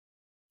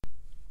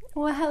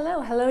Well,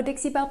 hello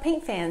Dixie Belle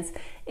Paint fans.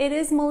 It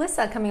is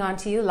Melissa coming on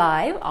to you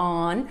live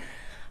on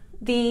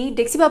the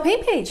Dixie Belle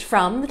Paint page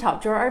from the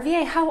Top Drawer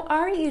RVA. How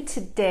are you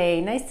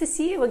today? Nice to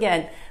see you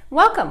again.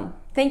 Welcome.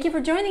 Thank you for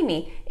joining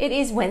me. It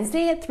is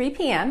Wednesday at 3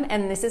 p.m.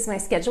 and this is my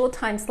scheduled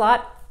time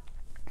slot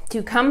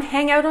to come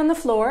hang out on the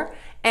floor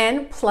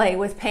and play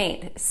with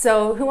paint.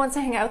 So who wants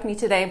to hang out with me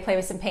today and play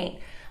with some paint?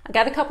 I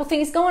got a couple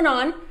things going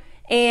on.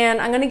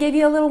 And I'm going to give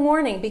you a little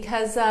warning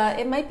because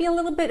it might be a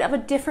little bit of a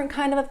different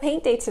kind of a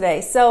paint day today.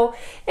 So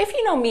if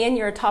you know me and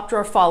you're a Top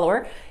Drawer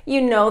follower,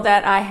 you know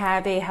that I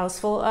have a house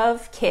full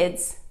of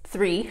kids,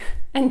 3,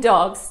 and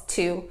dogs,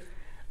 2,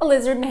 a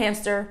lizard and a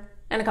hamster,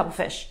 and a couple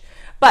fish.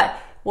 But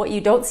what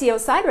you don't see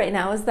outside right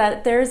now is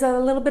that there's a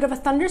little bit of a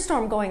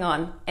thunderstorm going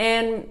on.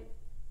 And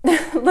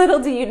little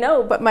do you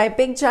know, but my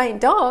big giant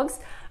dogs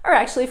are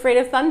actually afraid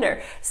of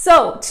thunder.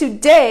 So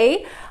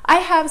today I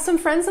have some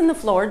friends on the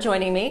floor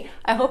joining me.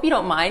 I hope you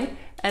don't mind.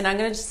 And I'm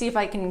gonna just see if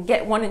I can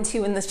get 1 and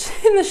 2 in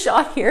the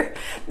shot here.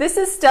 This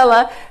is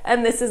Stella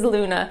and this is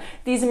Luna.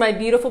 These are my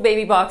beautiful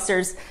baby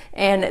boxers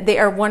and they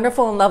are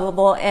wonderful and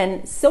lovable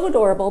and so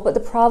adorable. But the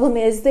problem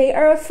is they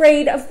are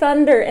afraid of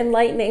thunder and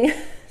lightning.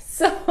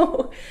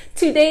 So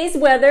today's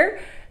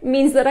weather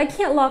means that I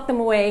can't lock them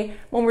away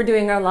when we're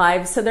doing our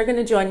lives. So they're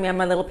gonna join me on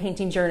my little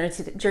painting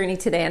journey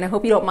today. And I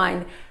hope you don't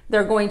mind.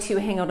 They're going to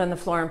hang out on the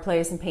floor and play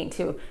with some paint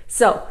too.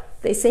 So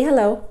they say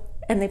hello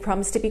and they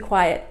promise to be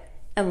quiet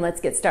and let's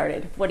get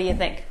started. What do you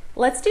think?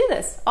 Let's do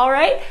this. All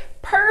right,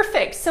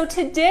 perfect. So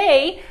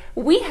today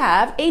we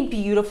have a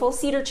beautiful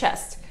cedar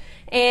chest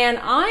and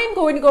I'm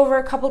going to go over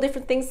a couple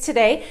different things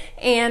today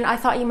and I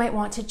thought you might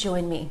want to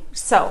join me.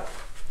 So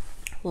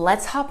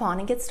let's hop on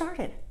and get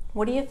started.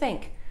 What do you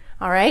think?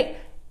 All right.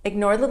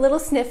 Ignore the little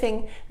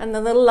sniffing and the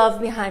little love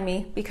behind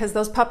me because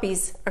those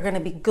puppies are going to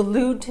be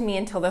glued to me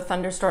until the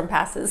thunderstorm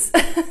passes.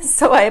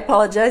 So I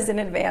apologize in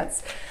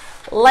advance.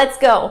 Let's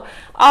go.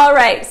 All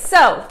right,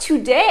 so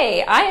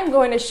today I am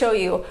going to show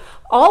you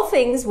all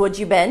things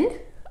WoodUBend,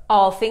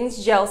 all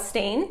things gel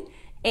stain,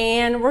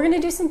 and we're going to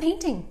do some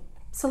painting.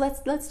 So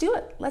let's do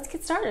it. Let's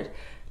get started.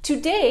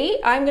 Today,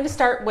 I'm going to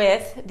start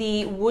with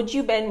the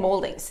WoodUBend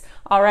moldings.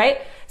 All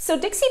right, so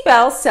Dixie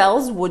Belle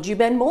sells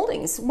WoodUBend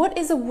moldings. What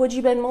is a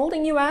WoodUBend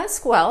molding, you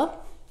ask?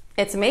 Well,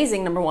 it's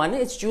amazing, number one.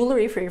 It's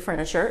jewelry for your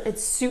furniture.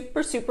 It's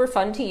super, super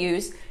fun to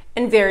use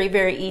and very,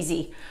 very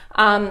easy.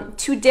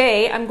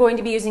 Today, I'm going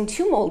to be using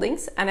 2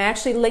 moldings, and I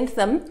actually linked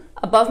them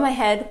above my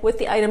head with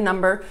the item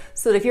number,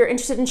 so that if you're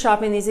interested in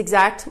shopping these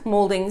exact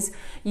moldings,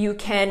 you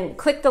can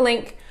click the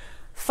link,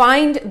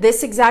 find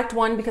this exact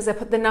one because I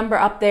put the number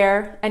up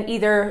there, and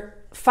either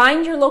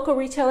find your local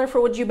retailer for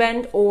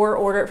WoodUBend or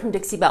order it from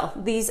Dixie Belle.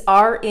 These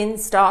are in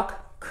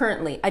stock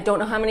currently. I don't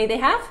know how many they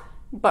have,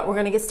 but we're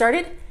gonna get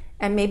started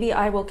and maybe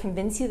I will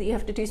convince you that you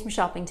have to do some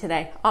shopping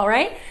today. All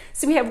right,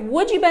 so we have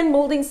WoodUBend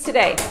moldings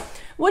today.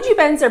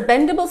 WoodUBends are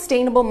bendable,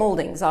 stainable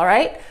moldings, all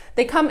right?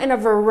 They come in a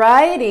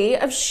variety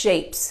of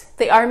shapes.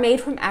 They are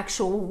made from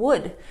actual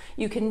wood.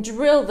 You can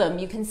drill them,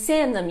 you can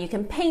sand them, you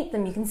can paint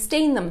them, you can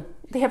stain them.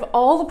 They have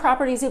all the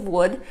properties of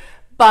wood,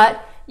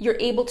 but you're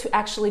able to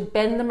actually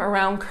bend them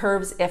around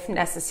curves if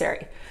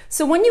necessary.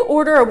 So when you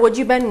order a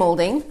WoodUBend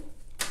molding,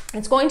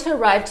 it's going to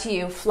arrive to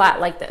you flat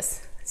like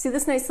this. See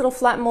this nice little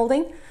flat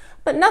molding?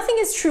 But nothing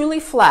is truly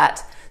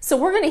flat. So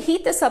we're gonna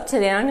heat this up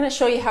today and I'm gonna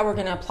show you how we're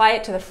gonna apply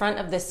it to the front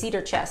of the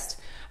cedar chest.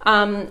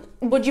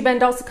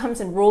 WoodUBend also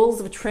comes in rolls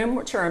of trim,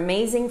 which are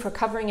amazing for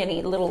covering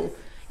any little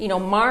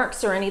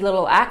marks or any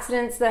little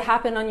accidents that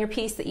happen on your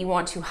piece that you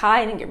want to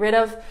hide and get rid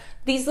of.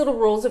 These little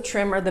rolls of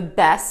trim are the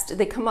best.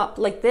 They come up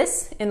like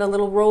this in a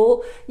little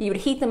roll. You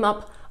would heat them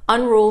up,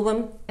 unroll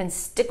them, and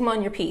stick them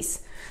on your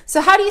piece.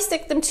 So how do you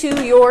stick them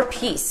to your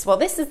piece? Well,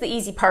 this is the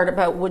easy part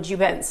about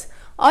WoodUBends.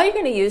 All you're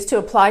gonna use to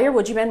apply your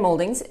WoodUBend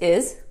moldings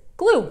is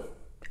glue.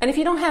 And if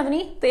you don't have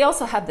any, they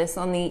also have this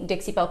on the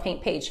Dixie Belle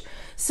Paint page.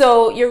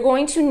 So you're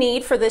going to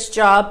need for this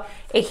job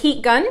a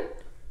heat gun,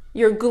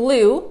 your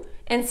glue,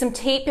 and some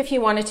tape if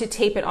you wanted to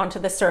tape it onto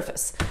the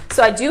surface.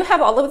 So I do have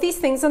all of these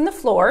things on the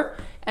floor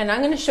and I'm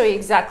going to show you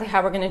exactly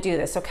how we're going to do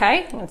this,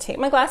 okay? I'm going to take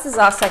my glasses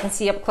off so I can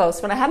see up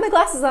close. When I have my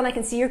glasses on, I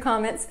can see your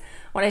comments.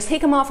 When I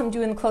take them off, I'm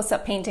doing the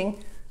close-up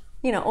painting.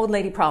 You know, old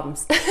lady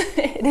problems.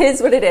 It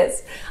is what it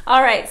is.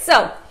 All right,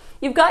 so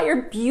you've got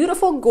your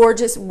beautiful,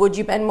 gorgeous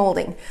WoodUBend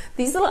molding.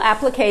 These little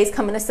appliques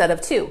come in a set of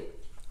 2.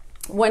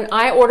 When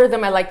I order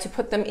them, I like to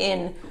put them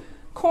in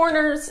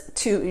corners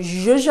to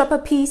zhuzh up a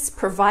piece,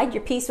 provide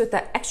your piece with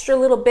that extra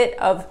little bit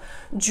of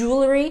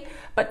jewelry.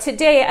 But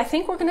today, I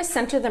think we're gonna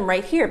center them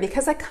right here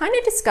because I kind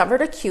of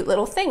discovered a cute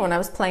little thing when I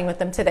was playing with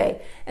them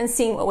today and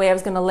seeing what way I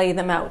was gonna lay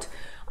them out.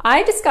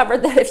 I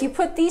discovered that if you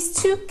put these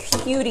 2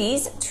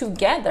 cuties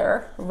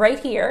together right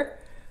here,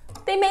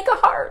 they make a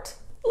heart.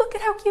 Look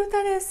at how cute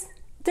that is.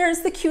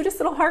 There's the cutest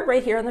little heart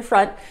right here on the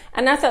front,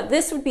 and I thought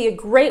this would be a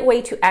great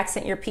way to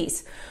accent your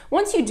piece.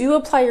 Once you do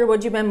apply your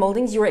WoodUBend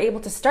moldings, you are able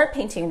to start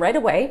painting right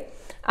away,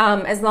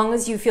 as long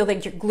as you feel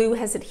like your glue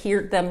has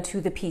adhered them to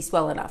the piece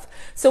well enough.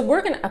 So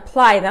we're gonna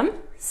apply them,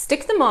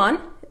 stick them on,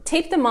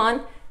 tape them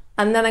on,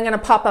 and then I'm going to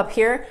pop up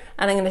here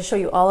and I'm going to show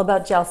you all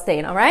about gel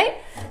stain, all right?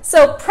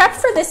 So prep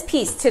for this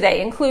piece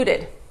today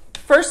included,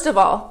 first of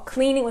all,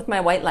 cleaning with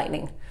my White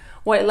Lightning.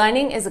 White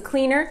Lightning is a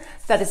cleaner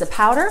that is a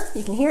powder.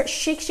 You can hear it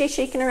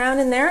shaking around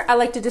in there. I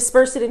like to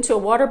disperse it into a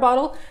water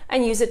bottle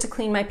and use it to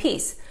clean my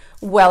piece.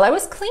 While I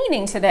was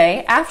cleaning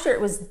today, after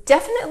it was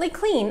definitely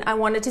clean, I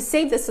wanted to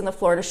save this on the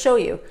floor to show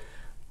you.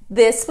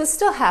 This was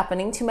still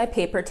happening to my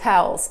paper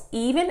towels.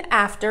 Even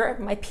after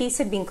my piece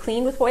had been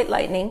cleaned with White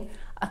Lightning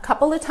a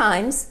couple of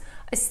times,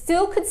 I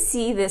still could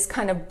see this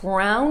kind of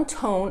brown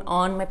tone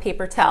on my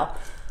paper towel.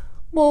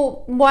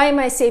 Well, why am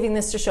I saving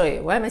this to show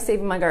you? Why am I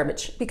saving my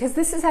garbage? Because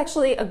this is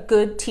actually a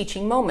good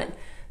teaching moment.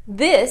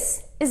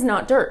 This is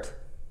not dirt.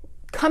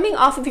 Coming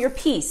off of your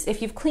piece,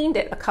 if you've cleaned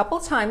it a couple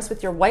times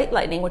with your White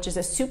Lightning, which is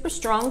a super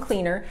strong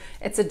cleaner,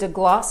 it's a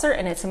deglosser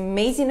and it's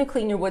amazing to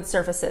clean your wood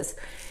surfaces.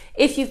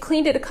 If you've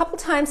cleaned it a couple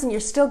times and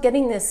you're still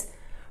getting this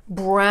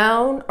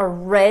brown or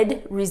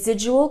red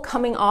residual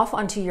coming off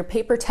onto your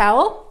paper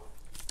towel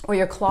or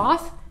your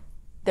cloth,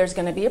 there's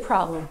going to be a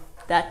problem.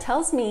 That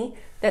tells me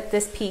that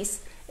this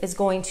piece is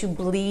going to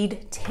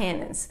bleed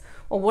tannins.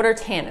 Well, what are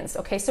tannins?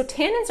 Okay, so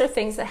tannins are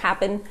things that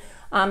happen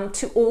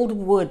to old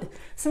wood.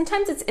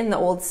 Sometimes it's in the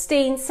old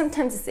stains,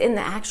 sometimes it's in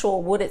the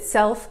actual wood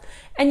itself,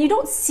 and you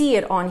don't see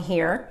it on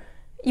here.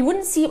 You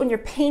wouldn't see it when you're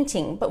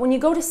painting, but when you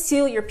go to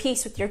seal your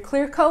piece with your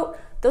clear coat,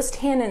 those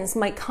tannins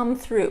might come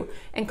through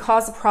and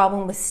cause a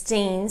problem with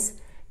stains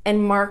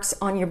and marks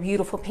on your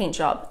beautiful paint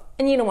job.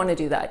 And you don't want to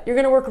do that. You're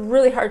going to work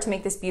really hard to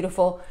make this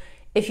beautiful.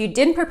 If you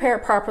didn't prepare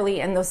it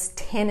properly and those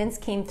tannins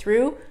came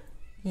through,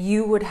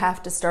 you would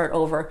have to start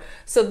over.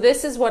 So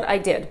this is what I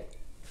did.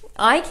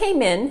 I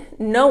came in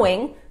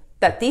knowing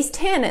that these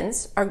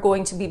tannins are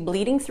going to be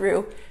bleeding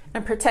through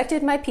and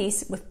protected my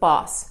piece with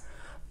Boss.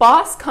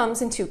 Boss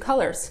comes in two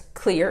colors,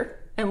 clear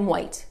and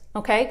white.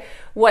 Okay,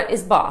 what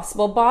is Boss?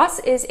 Well, Boss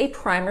is a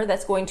primer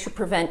that's going to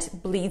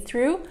prevent bleed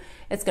through.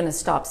 It's going to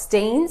stop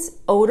stains,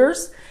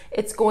 odors.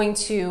 It's going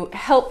to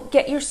help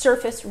get your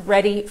surface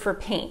ready for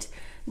paint.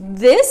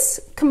 This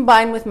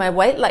combined with my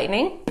White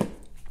Lightning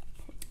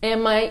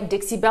and my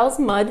Dixie Belle's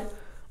Mud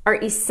are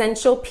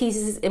essential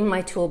pieces in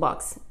my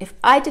toolbox. If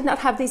I did not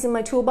have these in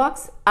my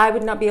toolbox, I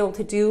would not be able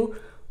to do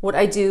what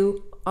I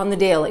do on the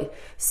daily.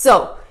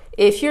 So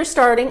if you're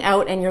starting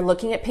out and you're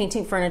looking at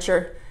painting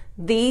furniture,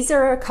 these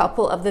are a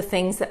couple of the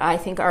things that I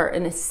think are a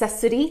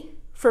necessity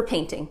for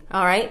painting,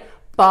 all right?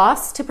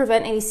 Boss to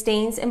prevent any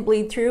stains and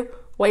bleed through,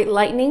 White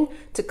Lightning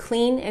to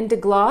clean and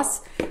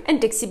degloss, and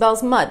Dixie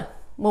Belle's Mud.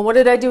 Well, what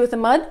did I do with the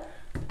mud?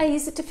 I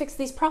used it to fix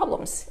these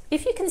problems.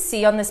 If you can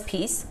see on this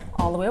piece,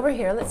 all the way over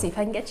here, let's see if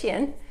I can get you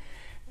in,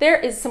 there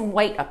is some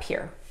white up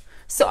here.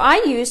 So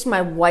I used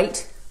my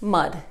white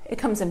mud. It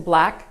comes in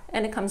black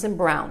and it comes in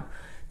brown.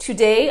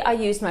 Today, I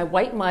used my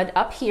white mud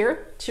up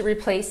here to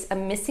replace a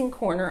missing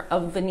corner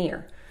of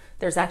veneer.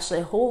 There's actually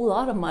a whole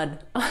lot of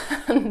mud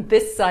on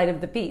this side of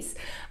the piece.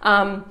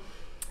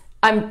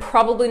 I'm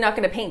probably not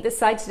going to paint this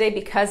side today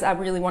because I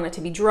really want it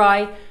to be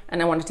dry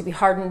and I want it to be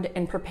hardened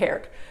and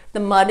prepared. The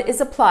mud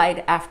is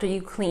applied after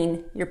you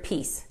clean your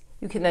piece.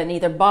 You can then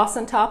either Boss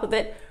on top of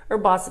it or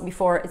Boss it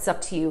before. It's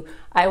up to you.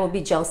 I will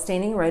be gel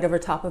staining right over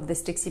top of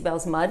this Dixie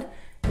Belle's Mud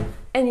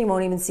and you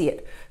won't even see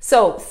it.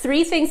 So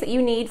 3 things that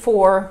you need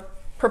for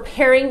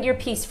preparing your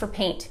piece for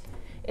paint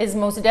is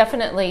most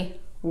definitely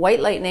White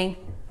Lightning,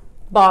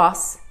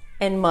 Boss,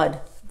 and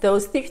mud.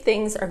 Those 3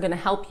 things are going to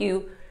help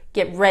you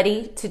get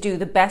ready to do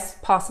the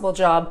best possible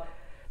job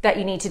that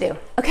you need to do.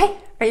 Okay,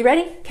 are you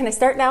ready? Can I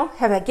start now?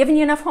 Have I given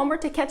you enough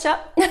homework to catch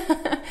up?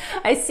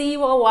 I see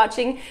you all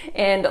watching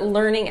and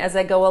learning as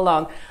I go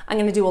along. I'm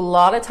going to do a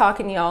lot of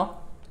talking,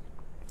 y'all.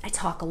 I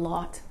talk a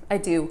lot. I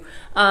do.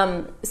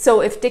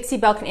 So if Dixie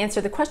Belle can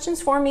answer the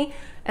questions for me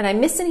and I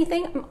miss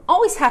anything, I'm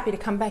always happy to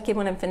come back in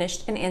when I'm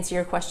finished and answer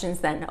your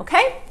questions then,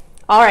 okay?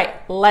 All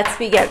right, let's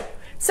begin.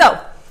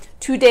 So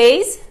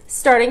today's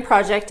starting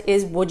project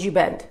is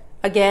WoodUBend.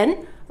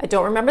 Again, I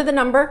don't remember the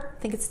number.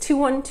 I think it's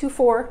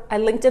 2124. I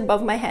linked it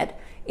above my head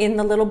in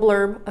the little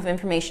blurb of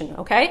information,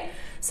 okay?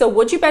 So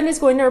WoodUBend is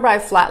going to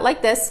arrive flat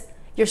like this.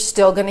 You're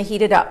still going to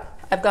heat it up.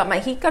 I've got my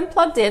heat gun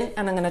plugged in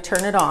and I'm going to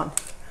turn it on.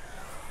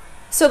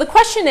 So the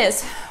question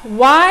is,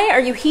 why are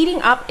you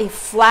heating up a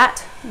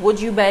flat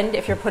WoodUBend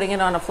if you're putting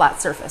it on a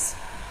flat surface?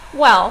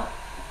 Well,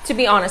 to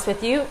be honest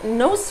with you,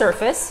 no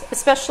surface,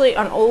 especially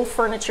on old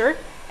furniture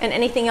and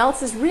anything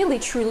else, is really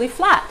truly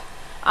flat.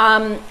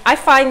 I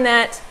find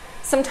that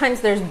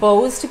sometimes there's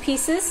bows to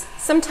pieces.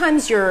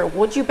 Sometimes your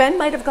WoodUBend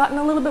might have gotten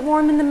a little bit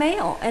warm in the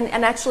mail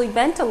and actually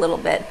bent a little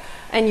bit,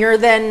 and you're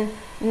then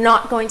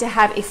not going to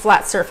have a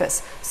flat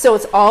surface. So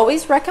it's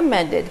always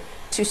recommended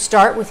to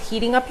start with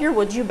heating up your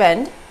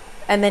WoodUBend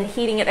and then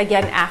heating it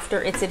again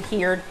after it's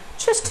adhered,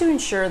 just to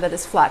ensure that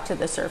it's flat to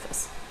the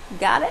surface.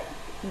 Got it?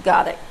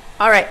 Got it.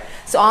 All right,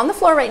 so on the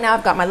floor right now,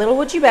 I've got my little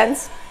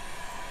WoodUBends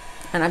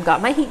and I've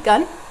got my heat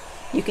gun.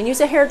 You can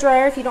use a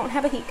hairdryer if you don't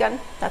have a heat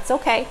gun, that's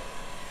okay.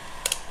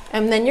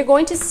 And then you're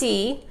going to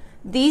see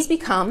these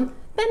become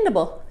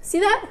bendable. See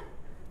that?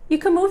 you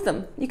can move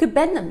them, you could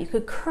bend them, you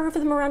could curve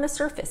them around a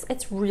surface.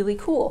 It's really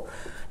cool.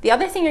 The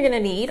other thing you're gonna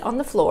need on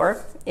the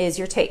floor is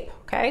your tape,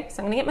 okay?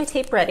 So I'm gonna get my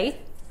tape ready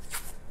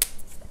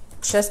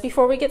just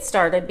before we get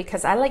started,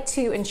 because I like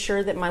to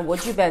ensure that my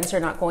WoodUBends are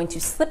not going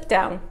to slip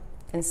down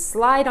and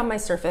slide on my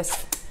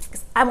surface,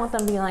 because I want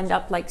them to be lined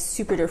up like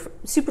super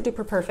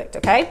duper perfect,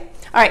 okay?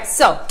 All right,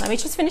 so let me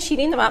just finish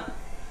heating them up,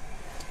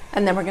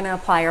 and then we're gonna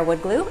apply our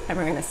wood glue and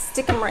we're gonna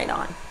stick them right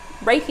on,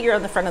 right here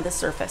on the front of the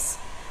surface.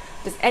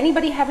 Does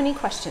anybody have any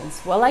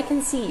questions? Well, I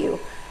can see you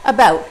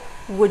about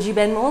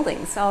WoodUBend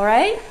moldings, all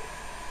right?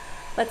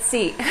 Let's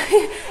see.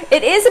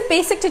 It is a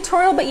basic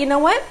tutorial, but you know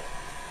what?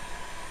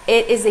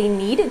 It is a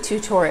needed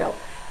tutorial.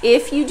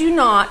 If you do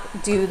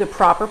not do the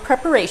proper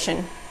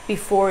preparation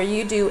before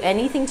you do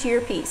anything to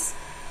your piece,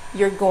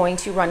 you're going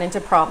to run into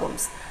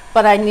problems.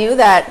 But I knew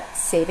that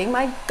saving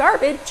my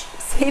garbage,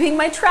 saving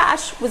my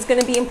trash was going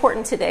to be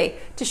important today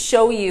to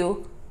show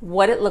you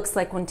what it looks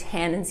like when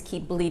tannins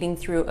keep bleeding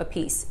through a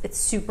piece. It's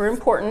super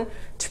important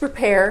to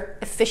prepare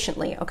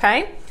efficiently,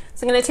 okay?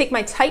 So I'm gonna take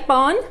my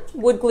Titebond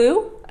wood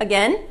glue.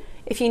 Again,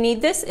 if you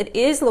need this, it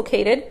is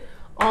located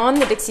on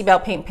the Dixie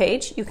Belle Paint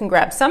page. You can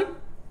grab some,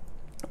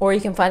 or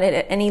you can find it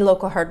at any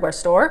local hardware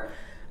store.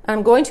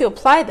 I'm going to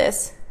apply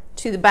this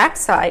to the back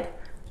side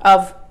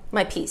of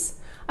my piece.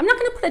 I'm not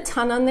gonna put a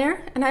ton on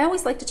there, and I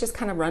always like to just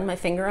kind of run my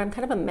finger. I'm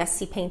kind of a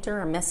messy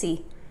painter, a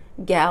messy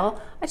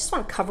gal. I just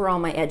wanna cover all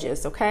my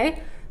edges,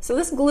 okay? So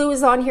this glue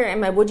is on here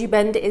and my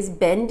WoodUBend is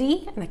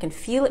bendy, and I can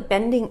feel it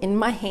bending in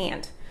my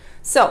hand.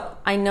 So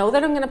I know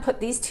that I'm gonna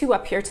put these two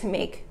up here to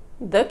make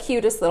the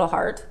cutest little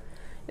heart.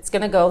 It's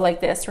gonna go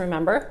like this,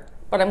 remember?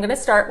 But I'm gonna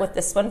start with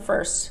this one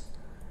first,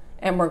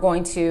 and we're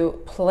going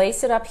to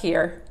place it up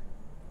here,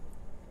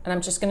 and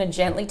I'm just gonna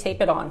gently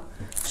tape it on,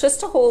 just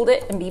to hold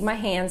it and be my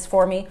hands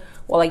for me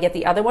while I get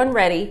the other one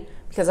ready,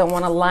 because I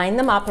wanna line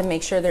them up and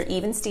make sure they're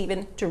even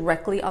Steven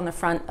directly on the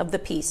front of the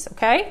piece,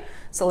 okay?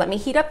 So let me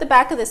heat up the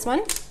back of this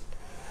one.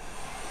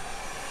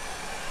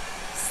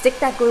 Stick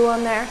that glue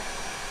on there,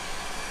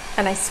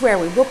 and I swear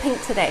we will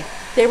paint today.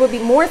 There will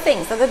be more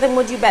things other than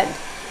WoodUBend.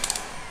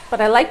 But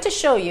I like to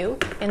show you,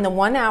 in the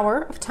 1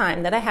 hour of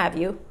time that I have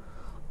you,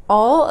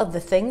 all of the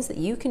things that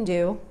you can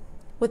do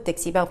with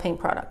Dixie Belle Paint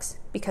products,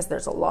 because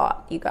there's a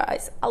lot, you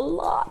guys, a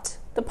lot.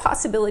 The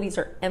possibilities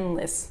are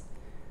endless.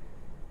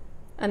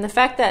 And the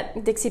fact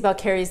that Dixie Belle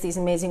carries these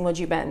amazing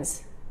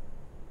WoodUBends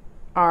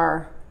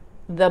are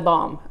the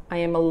bomb. I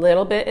am a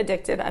little bit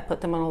addicted. I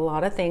put them on a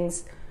lot of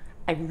things.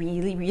 I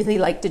really, really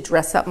like to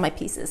dress up my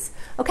pieces.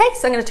 Okay,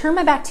 so I'm gonna turn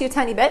my back to you a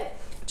tiny bit,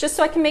 just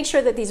so I can make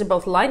sure that these are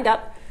both lined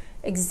up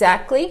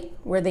exactly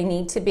where they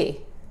need to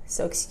be.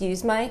 So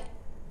excuse my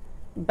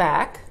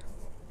back.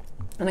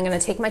 And I'm gonna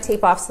take my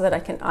tape off so that I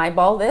can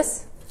eyeball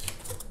this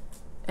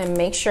and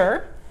make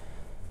sure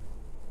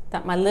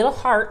that my little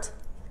heart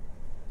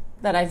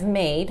that I've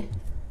made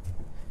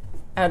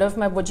out of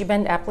my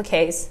WoodUBend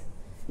appliques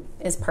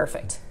is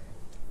perfect.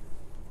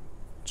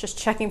 Just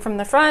checking from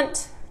the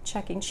front,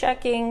 checking.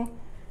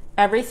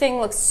 Everything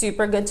looks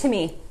super good to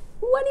me.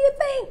 What do you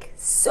think?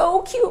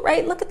 So cute,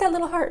 right? Look at that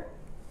little heart.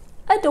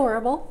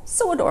 Adorable,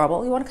 so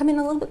adorable. You wanna come in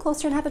a little bit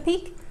closer and have a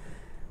peek?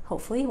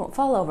 Hopefully you won't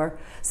fall over.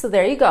 So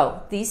there you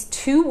go. These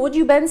two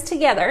WoodUBends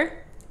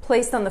together,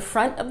 placed on the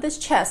front of this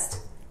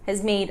chest,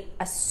 has made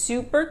a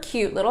super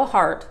cute little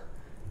heart.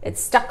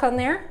 It's stuck on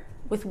there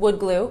with wood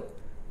glue.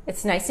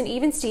 It's nice and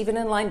even Steven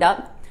and lined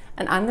up.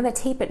 And I'm gonna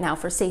tape it now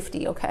for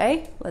safety,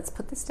 okay? Let's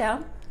put this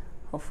down.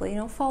 Hopefully you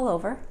don't fall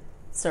over.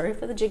 Sorry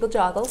for the jiggle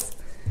joggles.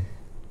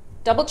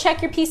 Double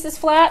check your piece is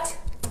flat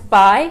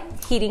by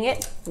heating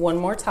it one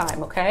more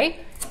time, okay?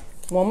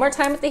 One more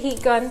time with the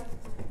heat gun.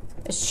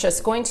 It's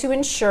just going to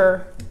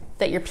ensure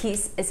that your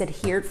piece is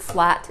adhered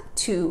flat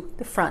to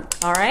the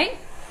front, all right?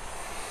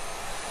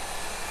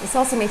 This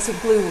also makes your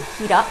glue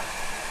heat up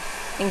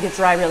and get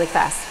dry really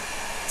fast.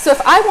 So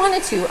if I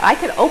wanted to, I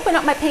could open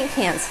up my paint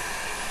cans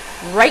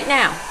right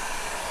now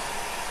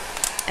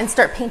and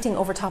start painting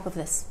over top of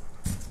this.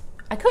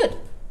 I could,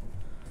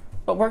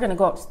 but we're gonna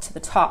go up to the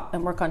top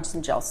and work on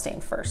some gel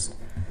stain first.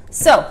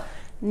 So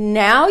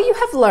now you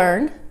have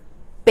learned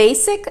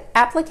basic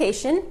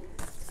application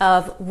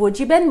of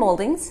WoodUBend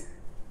moldings,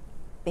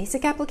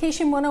 basic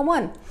application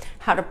 101,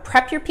 how to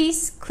prep your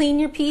piece, clean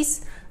your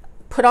piece,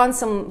 put on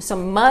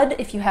some mud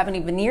if you have any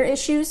veneer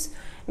issues,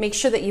 make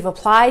sure that you've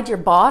applied your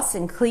boss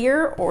in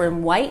clear or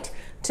in white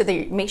to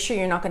make sure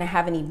you're not going to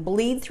have any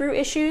bleed through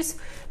issues,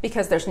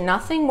 because there's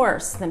nothing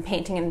worse than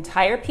painting an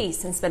entire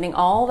piece and spending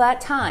all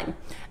that time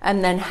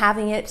and then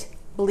having it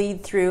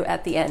bleed through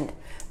at the end.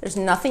 There's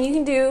nothing you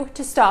can do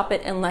to stop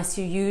it unless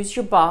you use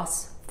your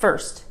boss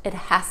first. It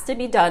has to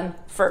be done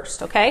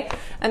first, okay?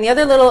 And the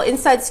other little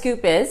inside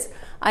scoop is,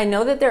 I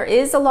know that there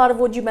is a lot of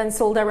WoodUBend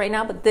sold out right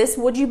now, but this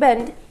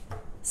WoodUBend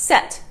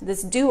set,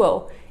 this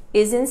duo,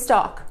 is in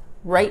stock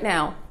right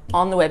now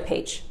on the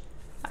webpage.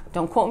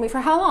 Don't quote me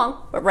for how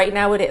long, but right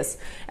now it is.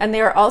 And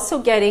they are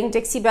also getting,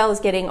 Dixie Belle is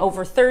getting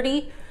over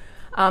 30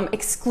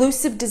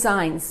 exclusive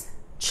designs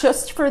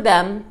just for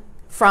them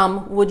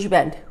from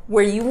WoodUBend,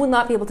 where you will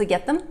not be able to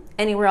get them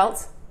anywhere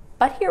else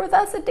but here with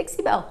us at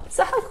Dixie Belle.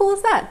 So how cool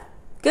is that?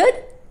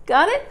 Good?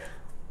 Got it?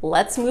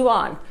 Let's move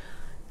on.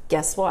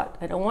 Guess what?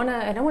 I don't want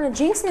to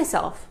jinx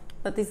myself,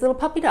 but these little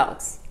puppy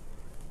dogs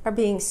are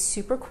being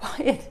super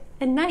quiet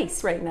and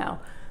nice right now.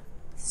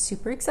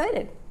 Super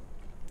excited.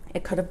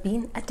 It could have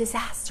been a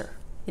disaster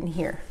in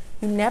here.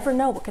 You never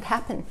know what could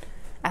happen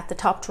at the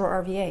top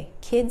drawer RVA.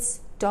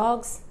 Kids,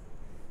 dogs,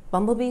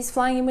 bumblebees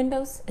flying in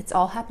windows. It's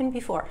all happened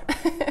before.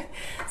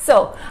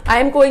 So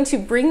I'm going to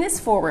bring this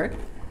forward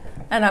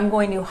and I'm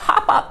going to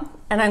hop up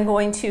and I'm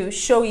going to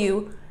show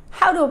you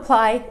how to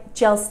apply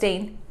gel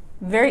stain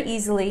very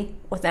easily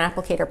with an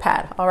applicator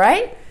pad. All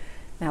right?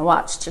 Now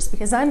watch, just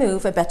because I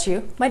move, I bet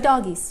you my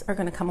doggies are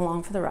gonna come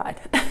along for the ride.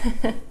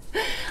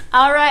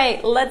 All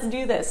right, let's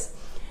do this.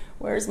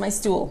 Where's my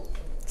stool?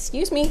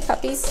 Excuse me,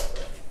 puppies.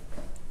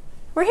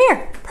 We're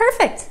here,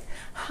 perfect.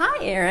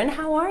 Hi, Erin,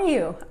 how are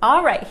you?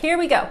 All right, here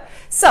we go.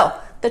 So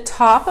the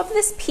top of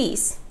this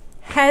piece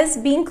has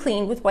been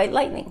cleaned with White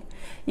Lightning.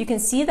 You can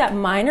see that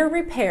minor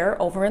repair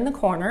over in the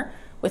corner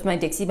with my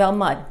Dixie Belle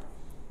mud.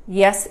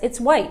 Yes, it's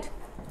white.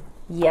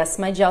 Yes,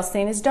 my gel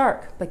stain is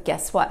dark, but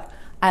guess what?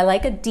 I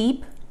like a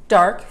deep,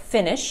 dark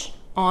finish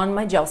on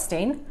my gel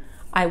stain.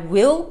 I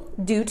will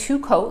do 2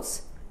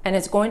 coats and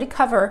it's going to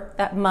cover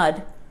that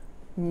mud,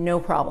 no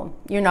problem.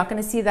 You're not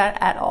going to see that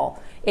at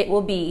all. It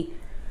will be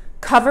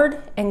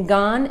covered and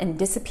gone and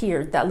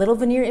disappeared. That little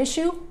veneer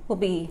issue will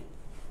be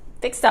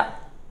fixed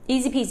up.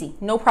 Easy peasy,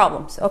 no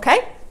problems,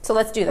 okay? So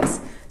let's do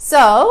this.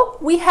 So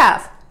we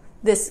have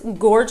this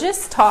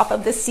gorgeous top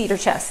of this cedar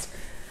chest.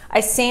 I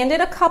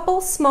sanded a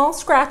couple small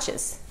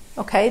scratches,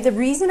 okay? The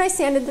reason I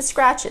sanded the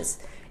scratches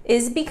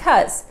is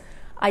because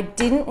I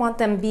didn't want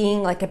them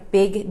being like a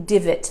big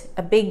divot,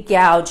 a big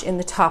gouge in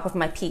the top of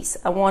my piece.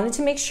 I wanted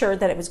to make sure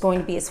that it was going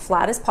to be as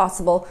flat as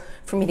possible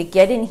for me to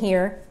get in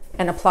here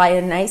and apply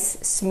a nice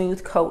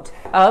smooth coat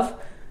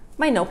of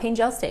my no paint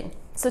gel stain.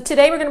 So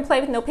today we're going to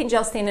play with no paint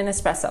gel stain and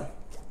espresso.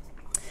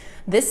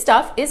 This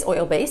stuff is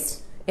oil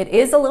based. It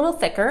is a little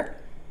thicker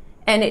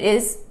and it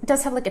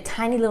does have like a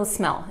tiny little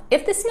smell.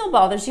 If the smell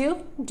bothers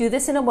you, do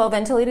this in a well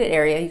ventilated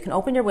area. You can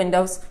open your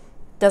windows.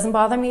 Doesn't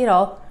bother me at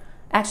all.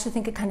 I actually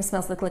think it kind of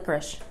smells like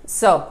licorice.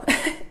 So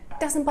it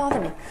doesn't bother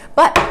me.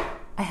 But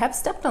I have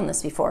stepped on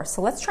this before.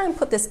 So let's try and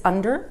put this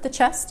under the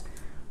chest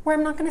where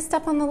I'm not going to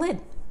step on the lid.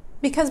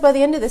 Because by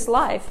the end of this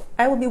live,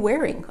 I will be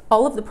wearing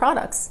all of the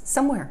products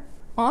somewhere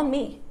on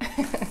me.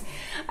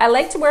 I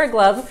like to wear a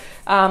glove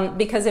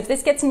because if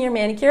this gets in your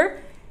manicure,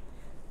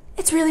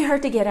 it's really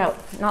hard to get out.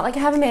 Not like I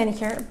have a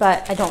manicure,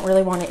 but I don't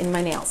really want it in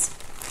my nails.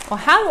 Well,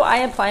 how do I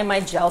apply my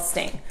gel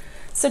stain?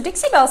 So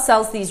Dixie Belle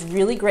sells these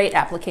really great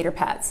applicator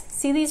pads.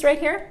 See these right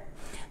here?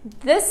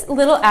 This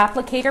little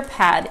applicator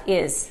pad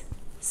is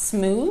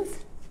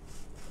smooth,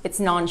 it's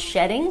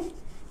non-shedding,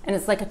 and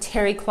it's like a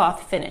terry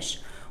cloth finish.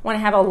 When I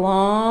have a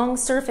long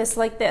surface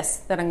like this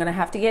that I'm gonna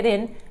have to get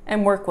in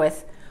and work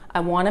with, I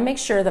wanna make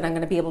sure that I'm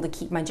gonna be able to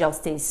keep my gel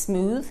stain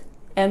smooth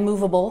and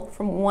movable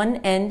from one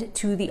end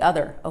to the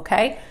other,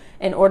 okay?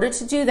 In order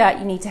to do that,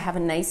 you need to have a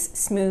nice,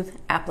 smooth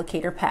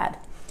applicator pad.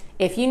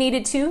 If you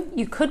needed to,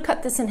 you could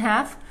cut this in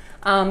half,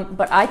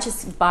 but I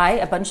just buy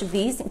a bunch of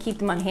these and keep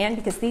them on hand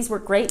because these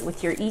work great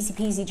with your easy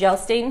peasy gel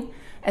stain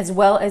as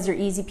well as your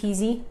easy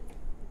peasy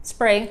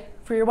spray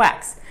for your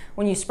wax.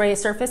 When you spray a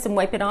surface and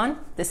wipe it on,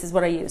 this is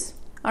what I use.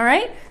 All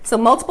right, so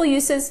multiple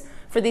uses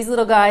for these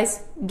little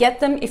guys. Get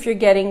them if you're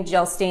getting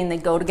gel stain, they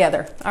go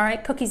together. All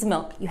right, cookies and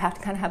milk, you have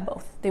to kind of have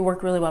both. They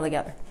work really well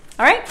together.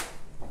 All right,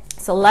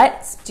 so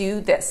let's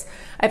do this.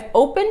 I've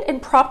opened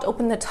and propped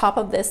open the top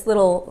of this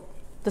little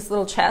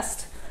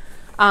chest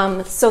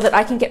so that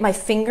I can get my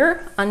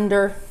finger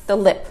under the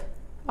lip.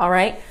 All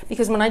right,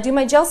 because when I do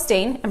my gel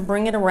stain and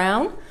bring it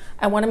around,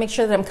 I want to make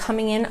sure that I'm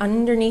coming in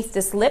underneath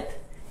this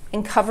lip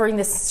and covering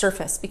this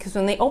surface, because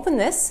when they open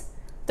this,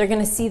 they're going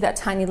to see that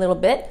tiny little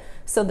bit.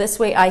 So this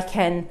way I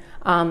can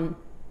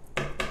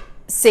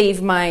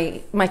save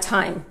my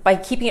time. By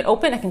keeping it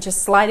open, I can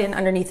just slide in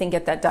underneath and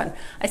get that done.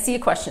 I see a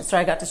question, so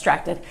I got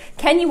distracted.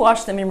 Can you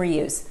wash them and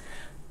reuse?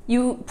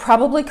 You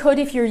probably could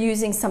if you're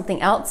using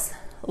something else,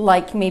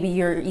 like maybe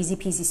your easy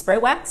peasy spray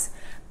wax,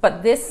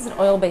 but this is an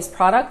oil-based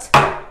product.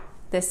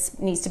 This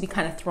needs to be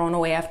kind of thrown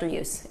away after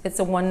use. It's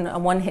a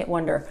one-hit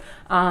wonder.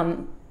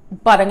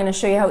 But I'm going to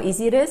show you how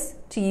easy it is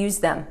to use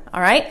them.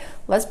 All right,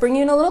 let's bring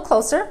you in a little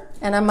closer,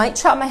 and I might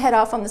chop my head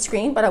off on the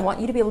screen, but I want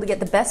you to be able to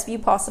get the best view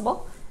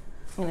possible.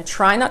 I'm going to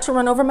try not to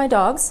run over my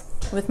dogs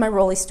with my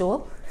rolly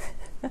stool.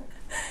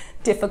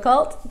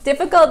 Difficult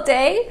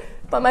day,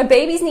 but my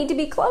babies need to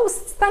be close.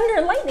 It's thunder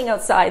and lightning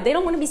outside. They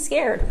don't want to be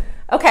scared.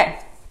 Okay,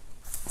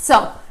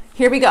 so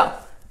here we go.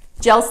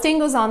 Gel stain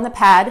goes on the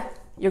pad.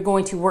 You're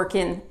going to work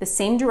in the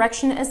same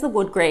direction as the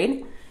wood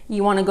grade.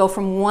 You want to go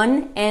from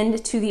one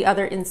end to the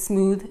other in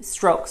smooth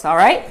strokes, all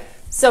right?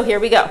 So here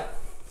we go.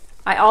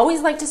 I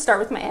always like to start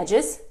with my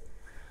edges.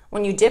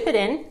 When you dip it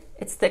in,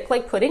 it's thick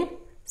like pudding.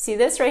 See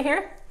this right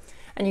here?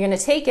 And you're going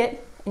to take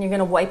it and you're going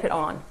to wipe it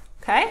on,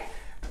 okay?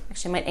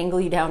 Actually, I might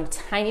angle you down a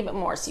tiny bit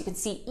more so you can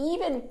see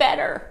even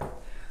better.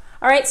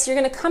 All right, so you're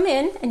going to come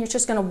in and you're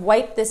just going to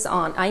wipe this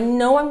on. I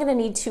know I'm going to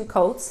need 2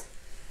 coats,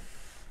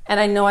 And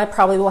I know I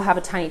probably will have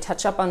a tiny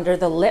touch up under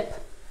the lip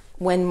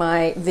when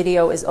my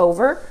video is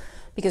over,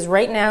 because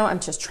right now I'm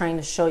just trying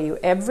to show you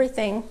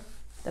everything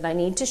that I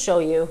need to show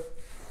you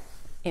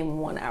in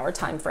 1 hour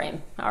time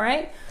frame. All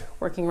right,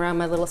 working around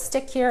my little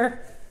stick here.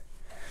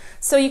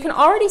 So you can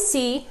already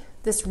see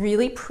this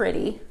really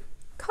pretty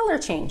color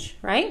change,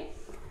 right?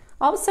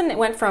 All of a sudden it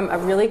went from a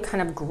really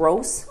kind of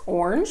gross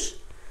orange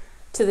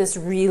to this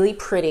really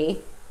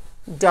pretty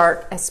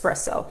dark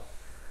espresso.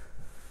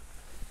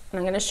 And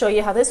I'm going to show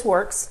you how this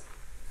works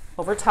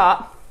over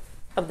top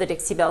of the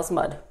Dixie Belle's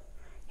mud.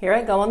 Here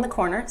I go on the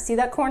corner. See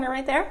that corner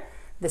right there?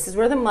 This is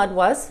where the mud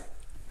was.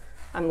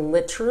 I'm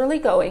literally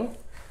going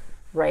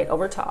right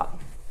over top.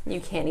 You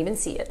can't even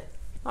see it.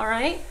 All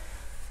right?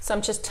 So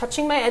I'm just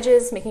touching my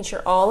edges, making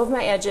sure all of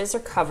my edges are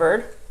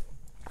covered.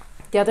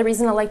 The other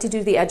reason I like to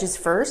do the edges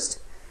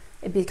first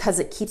is because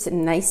it keeps it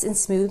nice and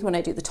smooth when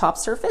I do the top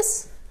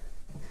surface.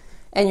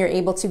 And you're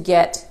able to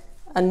get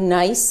a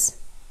nice,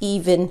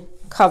 even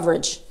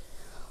coverage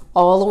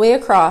all the way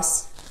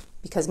across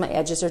because my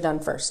edges are done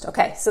first.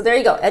 Okay, so there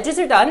you go. Edges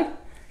are done.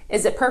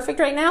 Is it perfect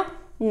right now?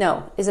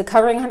 No. Is it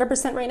covering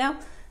 100% right now?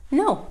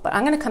 No, but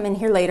I'm gonna come in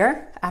here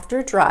later after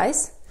it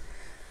dries.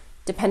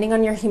 Depending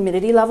on your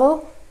humidity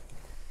level,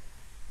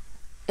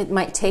 it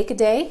might take a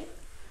day.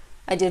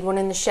 I did one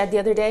in the shed the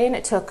other day and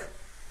it took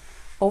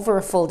over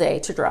a full day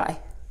to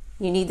dry.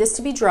 You need this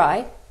to be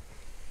dry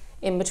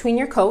in between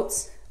your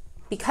coats,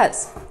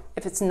 because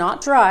if it's not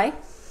dry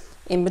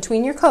in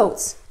between your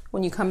coats,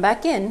 when you come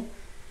back in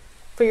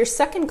for your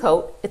second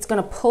coat, it's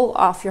gonna pull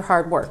off your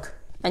hard work,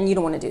 and you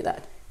don't wanna do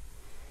that.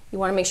 You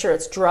wanna make sure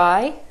it's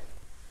dry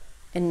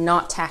and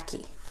not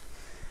tacky.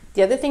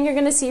 The other thing you're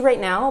gonna see right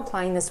now,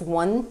 applying this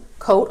one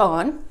coat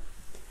on,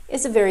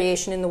 is a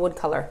variation in the wood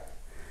color.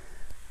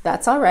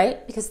 That's all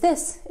right, because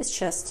this is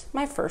just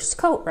my first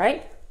coat,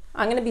 right?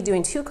 I'm gonna be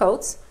doing 2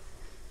 coats.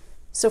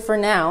 So for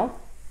now,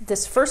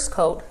 this first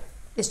coat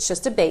is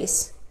just a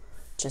base,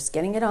 just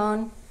getting it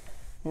on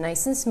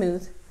nice and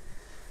smooth,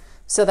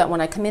 so that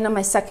when I come in on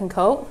my second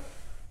coat,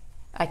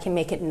 I can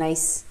make it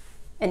nice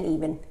and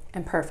even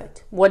and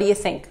perfect. What do you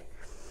think?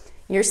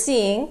 You're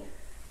seeing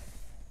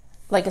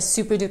like a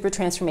super duper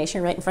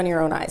transformation right in front of your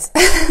own eyes.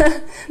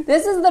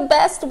 This is the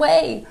best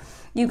way,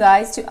 you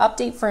guys, to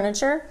update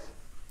furniture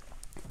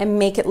and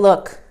make it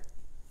look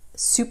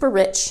super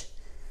rich,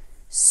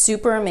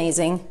 super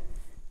amazing,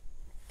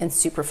 and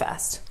super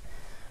fast.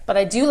 But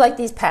I do like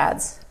these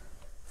pads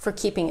for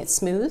keeping it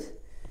smooth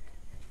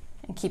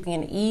and keeping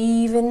an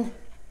even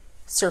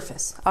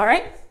surface. All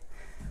right,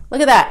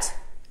 look at that.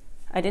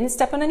 I didn't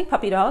step on any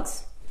puppy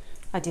dogs.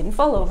 I didn't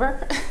fall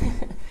over.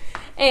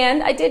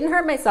 And I didn't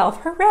hurt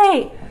myself.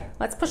 Hooray!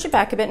 Let's push it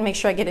back a bit and make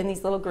sure I get in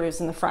these little grooves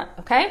in the front,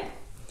 okay?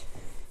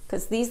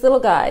 Because these little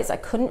guys, I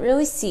couldn't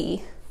really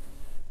see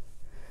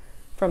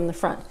from the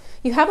front.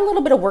 You have a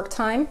little bit of work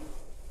time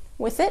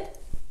with it,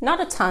 not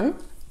a ton.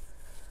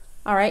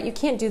 All right, you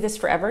can't do this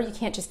forever. You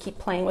can't just keep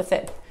playing with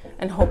it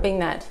and hoping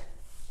that,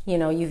 you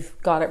know, you've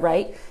got it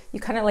right. You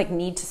kind of like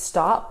need to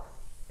stop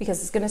because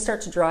it's going to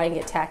start to dry and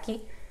get tacky,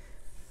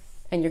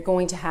 and you're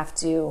going to have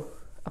to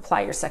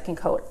apply your second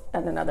coat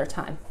at another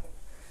time.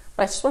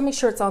 But I just want to make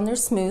sure it's on there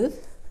smooth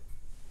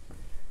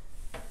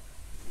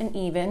and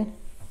even,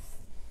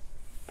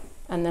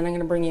 and then I'm going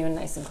to bring you in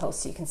nice and close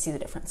so you can see the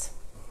difference.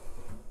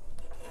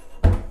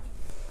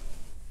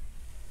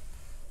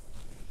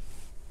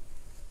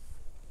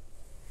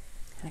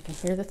 I can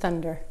hear the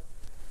thunder.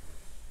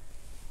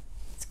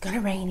 It's gonna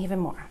rain even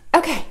more.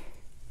 Okay,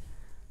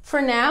 for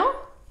now,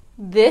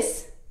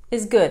 this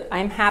is good.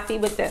 I'm happy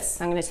with this.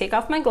 I'm gonna take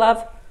off my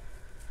glove,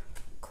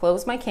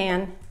 close my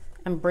can,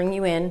 and bring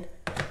you in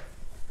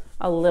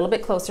a little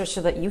bit closer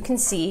so that you can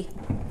see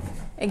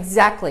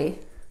exactly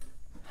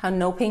how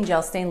no paint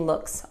gel stain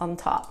looks on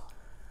top.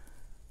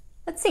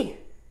 Let's see.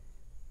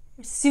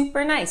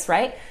 Super nice,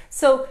 right?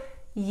 So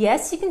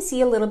yes, you can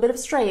see a little bit of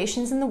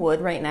striations in the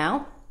wood right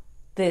now.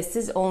 This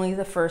is only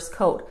the first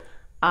coat.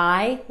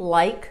 I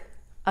like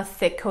a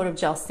thick coat of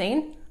gel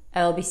stain.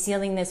 I'll be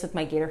sealing this with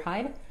my gator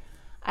hide.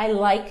 I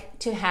like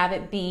to have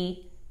it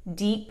be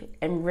deep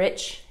and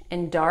rich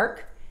and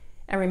dark.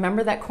 And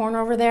remember that corner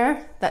over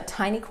there, that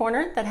tiny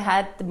corner that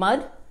had the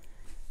mud?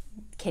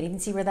 Can't even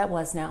see where that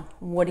was now.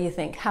 What do you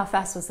think? How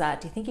fast was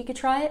that? Do you think you could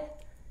try it?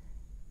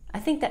 I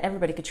think that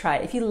everybody could try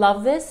it. If you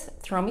love this,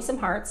 throw me some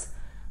hearts.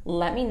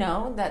 Let me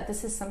know that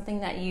this is something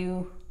that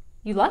you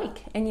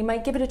like and you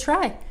might give it a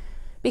try.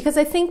 Because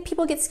I think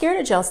people get scared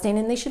of gel stain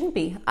and they shouldn't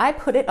be. I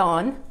put it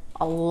on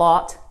a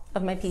lot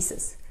of my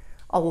pieces.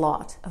 A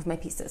lot of my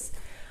pieces.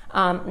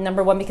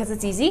 Number one, because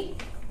it's easy.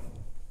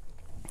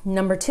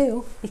 Number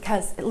two,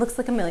 because it looks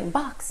like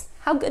 $1,000,000.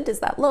 How good does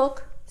that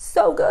look?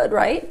 So good,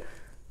 right?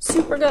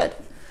 Super good.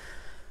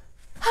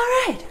 All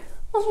right,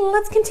 well,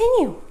 let's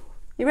continue.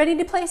 You ready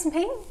to play some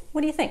paint?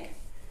 What do you think?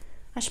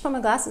 I should put my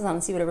glasses on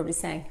and see what everybody's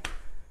saying.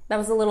 That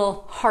was a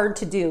little hard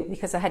to do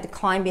because I had to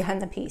climb behind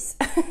the piece,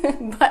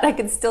 but I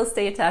could still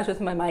stay attached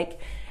with my mic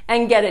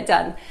and get it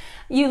done.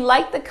 You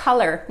like the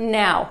color.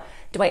 Now,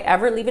 do I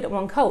ever leave it at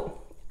one coat?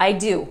 I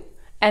do,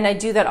 and I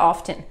do that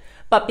often.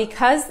 But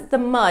because the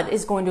mud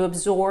is going to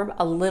absorb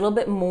a little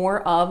bit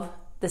more of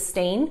the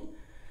stain,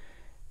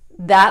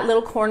 that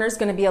little corner is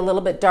going to be a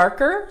little bit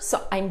darker.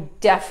 So I'm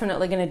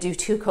definitely going to do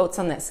 2 coats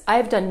on this.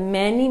 I've done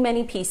many,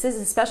 many pieces,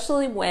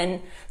 especially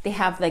when they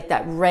have like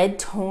that red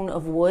tone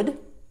of wood.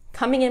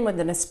 Coming in with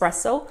an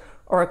espresso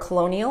or a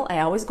colonial, I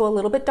always go a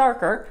little bit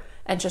darker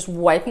and just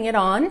wiping it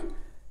on.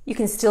 You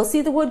can still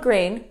see the wood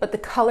grain, but the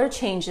color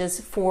changes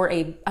for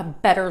a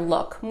better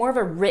look, more of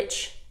a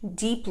rich,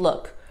 deep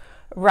look,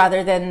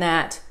 rather than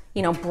that,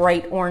 you know,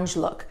 bright orange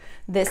look.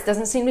 This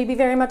doesn't seem to be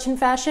very much in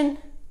fashion.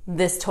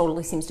 This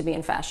totally seems to be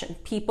in fashion.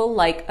 People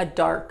like a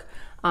dark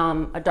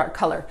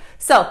color.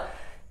 So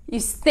you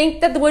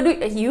think that the wood,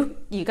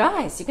 you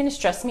guys, you're gonna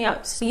stress me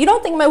out. So you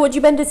don't think my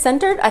WoodUBend is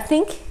centered? I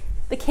think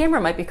the camera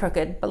might be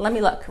crooked, but let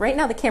me look. Right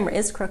now the camera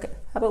is crooked.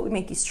 How about we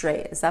make you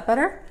straight? Is that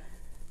better?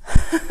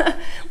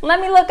 Let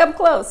me look up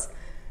close.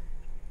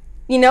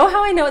 You know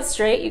how I know it's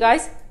straight, you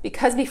guys?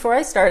 Because before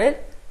I started,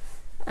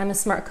 I'm a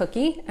smart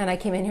cookie, and I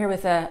came in here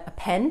with a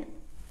pen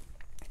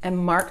and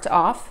marked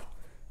off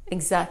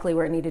exactly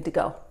where it needed to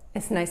go.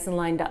 It's nice and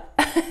lined up.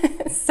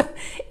 So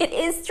it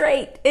is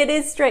straight. It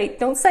is straight.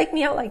 Don't psych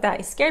me out like that.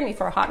 You scared me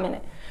for a hot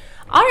minute.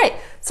 All right,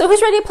 so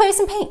who's ready to play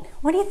some paint?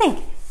 What do you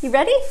think? You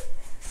ready?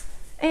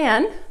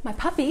 And my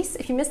puppies,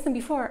 if you missed them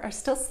before, are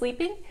still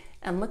sleeping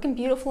and looking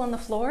beautiful on the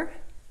floor.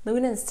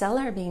 Luna and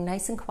Stella are being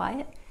nice and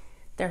quiet.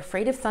 They're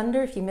afraid of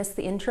thunder. If you missed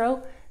the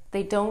intro,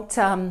 they don't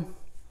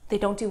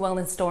do well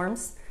in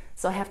storms.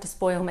 So I have to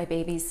spoil my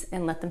babies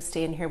and let them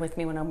stay in here with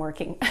me when I'm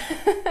working.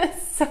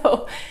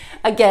 So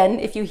again,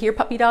 if you hear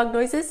puppy dog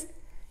noises,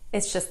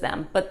 it's just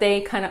them, but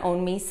they kind of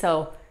own me,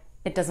 so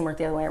it doesn't work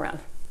the other way around.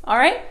 All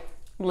right,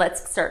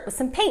 let's start with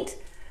some paint.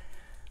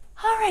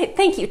 All right,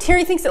 thank you.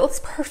 Terry thinks it looks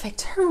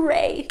perfect.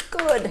 Hooray,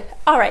 good.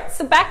 All right,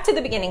 so back to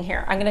the beginning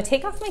here. I'm gonna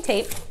take off my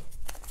tape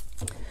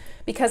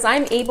because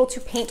I'm able to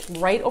paint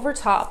right over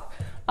top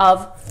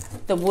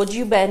of the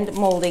WoodUBend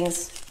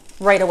moldings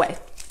right away.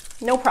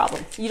 No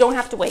problem. You don't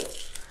have to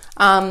wait.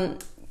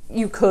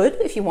 You could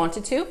if you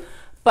wanted to,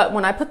 but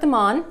when I put them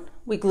on,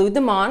 we glued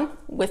them on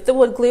with the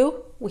wood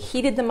glue. We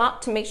heated them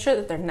up to make sure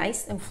that they're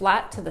nice and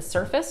flat to the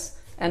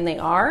surface, and they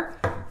are.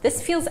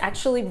 This feels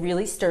actually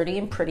really sturdy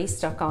and pretty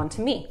stuck on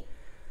to me.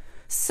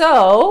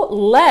 So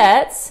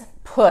let's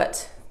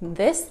put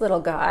this little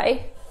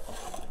guy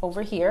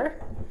over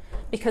here,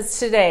 because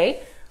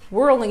today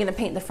we're only going to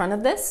paint the front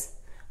of this.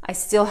 I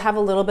still have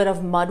a little bit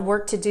of mud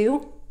work to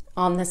do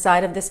on the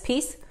side of this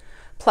piece.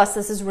 Plus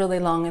this is really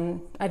long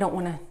and I don't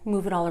want to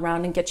move it all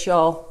around and get you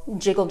all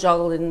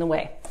jiggle-joggled in the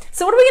way.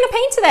 So what are we going to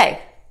paint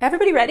today?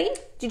 Everybody ready?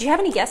 Did you have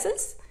any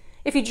guesses?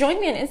 If you joined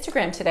me on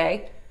Instagram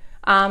today,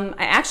 I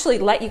actually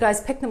let you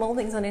guys pick the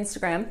moldings on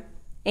Instagram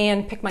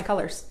and pick my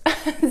colors.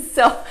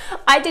 So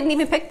I didn't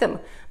even pick them.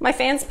 My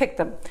fans picked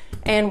them,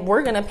 and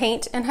we're going to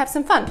paint and have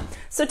some fun.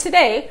 So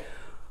today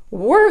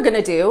we're going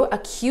to do a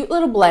cute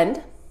little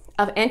blend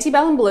of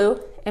Antebellum Blue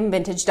and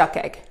Vintage Duck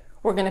Egg.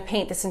 We're going to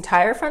paint this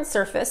entire front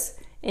surface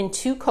in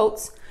 2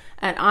 coats,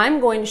 and I'm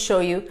going to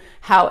show you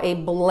how a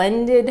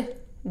blended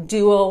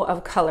duo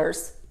of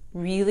colors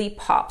really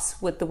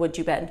pops with the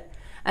WoodUBend.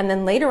 And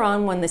then later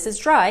on, when this is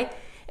dry,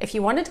 if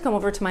you wanted to come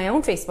over to my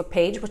own Facebook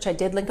page, which I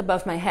did link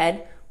above my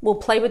head, we'll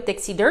play with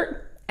Dixie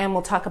Dirt and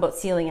we'll talk about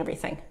sealing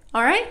everything.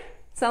 All right?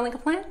 Sound like a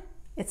plan?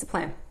 It's a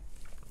plan.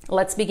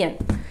 Let's begin.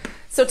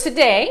 So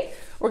today,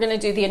 we're going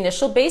to do the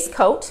initial base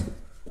coat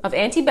of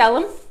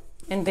Antebellum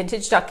and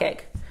Vintage Duck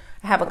Egg.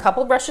 I have a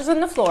couple brushes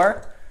on the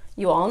floor.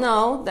 You all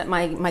know that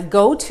my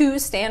go-to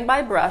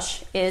standby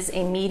brush is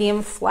a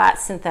medium flat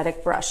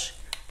synthetic brush.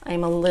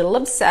 I'm a little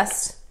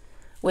obsessed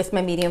with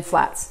my medium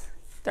flats.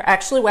 They're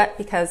actually wet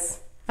because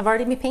I've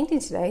already been painting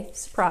today,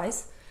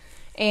 surprise,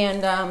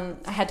 and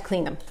I had to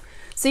clean them.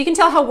 So you can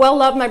tell how well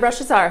loved my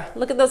brushes are.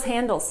 Look at those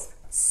handles.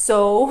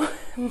 So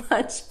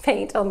much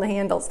paint on the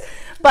handles.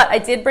 But I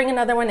did bring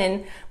another one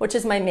in, which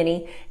is my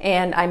mini,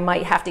 and I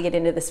might have to get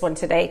into this one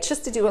today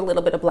just to do a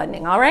little bit of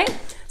blending, all right?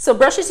 So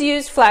brushes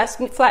used,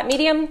 flat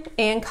medium,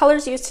 and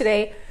colors used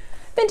today,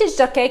 Vintage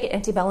Duck Egg,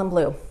 Antebellum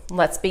Blue.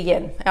 Let's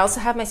begin. I also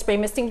have my spray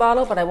misting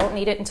bottle, but I won't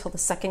need it until the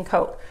second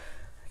coat.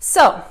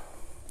 So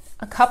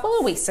a couple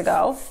of weeks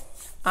ago,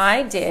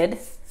 I did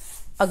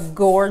a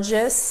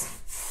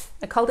gorgeous,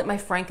 I called it my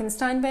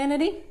Frankenstein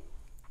vanity.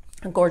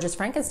 A gorgeous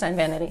Frankenstein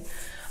vanity.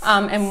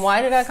 And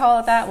why did I call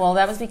it that? Well,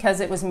 that was because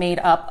it was made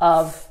up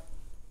of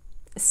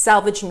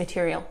salvage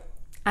material.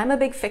 I'm a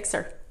big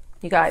fixer,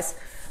 you guys.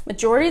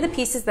 Majority of the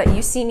pieces that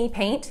you see me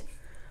paint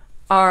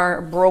are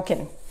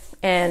broken,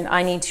 and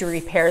I need to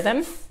repair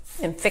them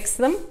and fix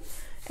them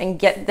and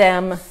get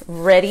them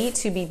ready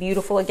to be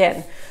beautiful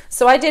again.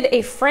 So I did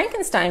a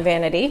Frankenstein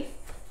vanity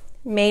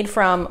made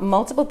from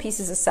multiple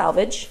pieces of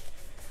salvage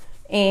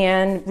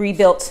and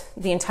rebuilt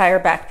the entire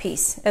back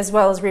piece, as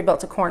well as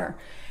rebuilt a corner.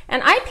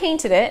 And I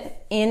painted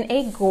it in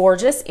a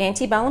gorgeous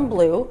Antebellum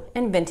Blue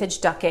and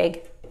Vintage Duck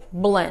Egg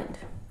blend.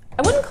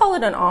 I wouldn't call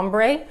it an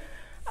ombre.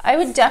 I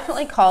would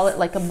definitely call it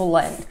like a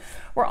blend.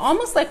 We're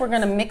almost like we're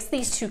gonna mix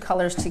these 2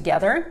 colors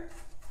together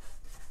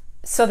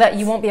so that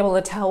you won't be able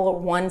to tell where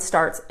one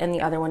starts and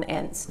the other one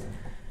ends.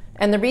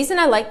 And the reason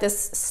I like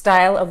this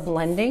style of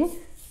blending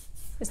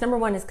is, number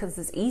one, is because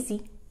it's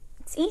easy.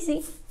 It's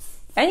easy.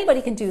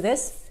 Anybody can do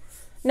this.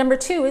 Number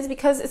two is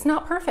because it's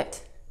not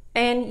perfect.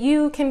 And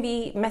you can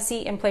be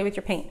messy and play with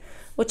your paint,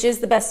 which is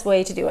the best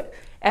way to do it.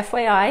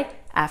 FYI,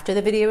 after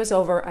the video is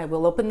over, I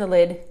will open the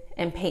lid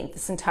and paint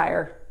this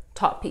entire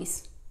top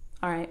piece.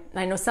 All right,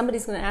 I know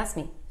somebody's gonna ask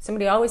me.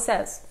 Somebody always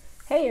says,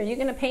 hey, are you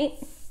gonna paint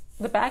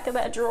the back of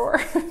that drawer,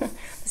 the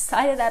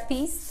side of that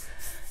piece?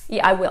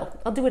 Yeah, I will.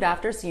 I'll do it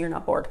after so you're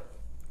not bored.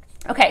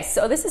 Okay,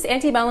 so this is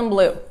Antebellum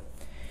Blue.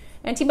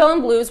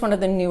 Antebellum Blue is one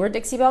of the newer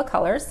Dixie Belle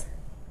colors.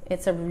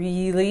 It's a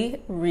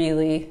really,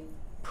 really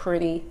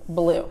pretty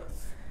blue.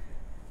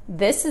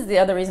 This is the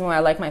other reason why I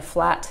like my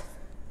flat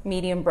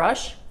medium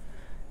brush.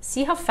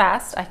 See how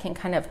fast I can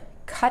kind of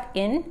cut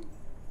in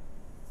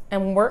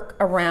and work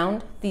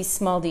around these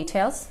small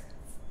details?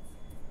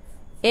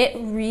 It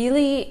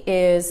really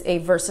is a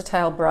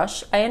versatile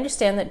brush. I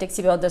understand that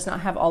Dixie Belle does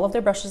not have all of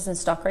their brushes in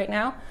stock right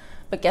now,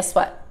 but guess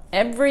what?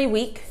 Every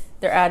week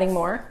they're adding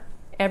more.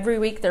 Every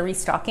week they're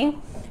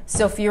restocking.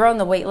 So if you're on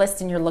the wait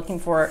list and you're looking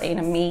for an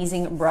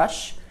amazing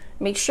brush,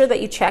 make sure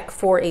that you check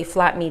for a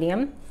flat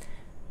medium,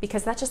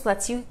 because that just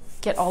lets you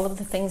get all of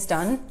the things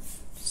done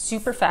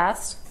super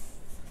fast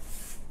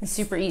and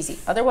super easy.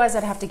 Otherwise,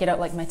 I'd have to get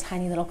out like my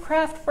tiny little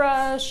craft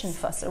brush and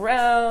fuss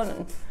around,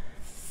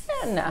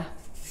 and nah,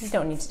 you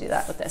don't need to do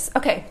that with this.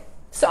 Okay,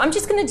 so I'm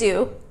just gonna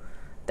do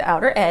the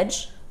outer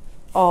edge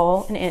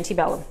all in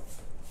Antebellum.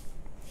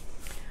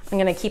 I'm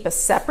gonna keep a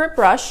separate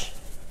brush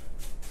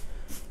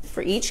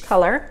for each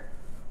color,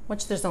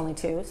 which there's only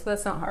two, so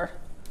that's not hard.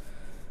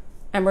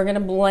 And we're gonna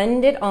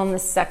blend it on the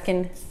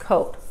second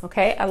coat,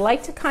 okay? I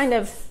like to kind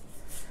of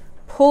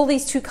pull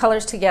these two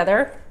colors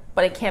together,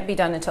 but it can't be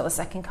done until the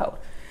second coat.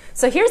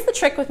 So here's the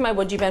trick with my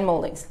WoodUBend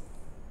moldings.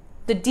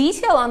 The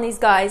detail on these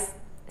guys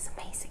is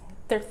amazing.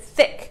 They're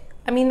thick.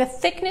 I mean, the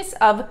thickness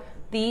of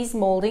these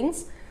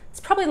moldings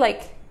is probably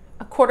like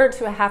 1/4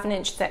 to 1/2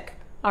 inch thick,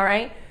 all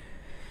right?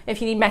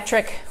 If you need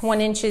metric,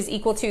 1 inch is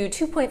equal to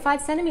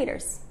 2.5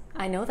 centimeters.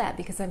 I know that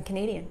because I'm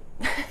Canadian.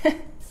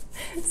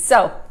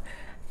 So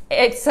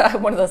it's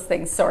one of those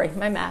things, sorry,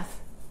 my math.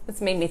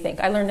 It's made me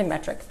think. I learned in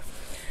metric.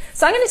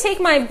 So I'm gonna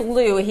take my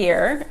blue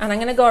here and I'm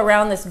gonna go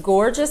around this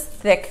gorgeous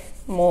thick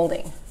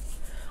molding.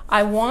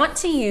 I want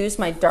to use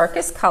my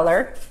darkest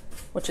color,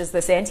 which is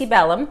this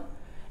Antebellum,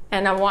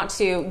 and I want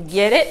to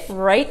get it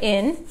right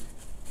in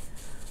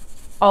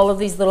all of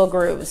these little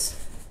grooves.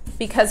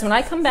 Because when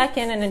I come back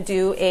in and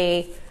do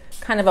a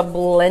kind of a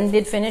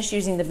blended finish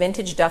using the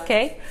vintage duck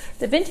egg,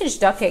 the vintage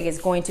duck egg is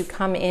going to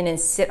come in and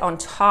sit on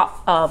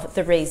top of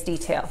the raised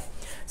detail.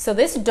 So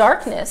this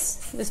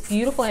darkness, this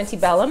beautiful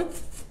Antebellum,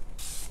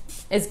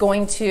 is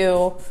going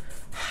to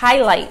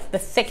highlight the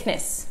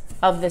thickness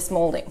of this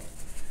molding.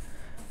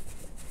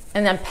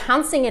 And then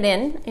pouncing it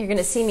in, you're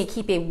gonna see me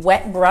keep a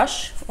wet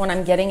brush when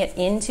I'm getting it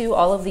into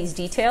all of these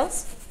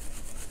details,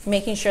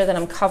 making sure that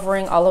I'm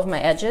covering all of my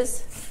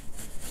edges.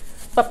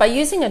 But by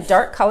using a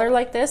dark color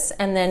like this,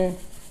 and then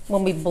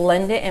when we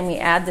blend it and we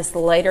add this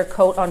lighter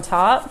coat on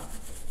top,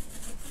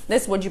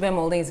 this WoodUBend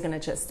molding is gonna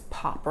just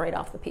pop right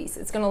off the piece.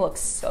 It's gonna look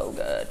so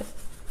good.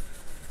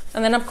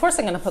 And then of course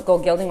I'm gonna put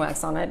gold gilding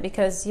wax on it,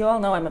 because you all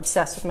know I'm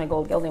obsessed with my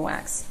gold gilding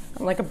wax.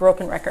 I'm like a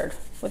broken record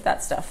with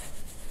that stuff.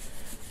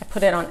 I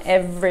put it on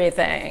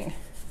everything.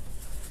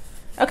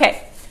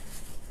 Okay,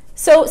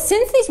 so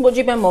since these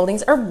WoodUBend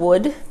moldings are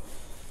wood,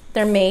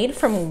 they're made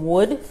from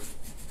wood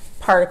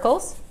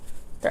particles,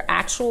 they're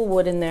actual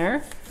wood in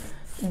there,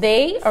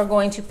 they are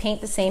going to paint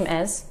the same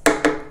as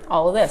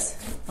all of this,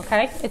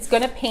 okay? It's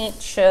gonna paint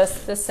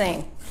just the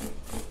same.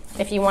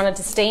 If you wanted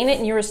to stain it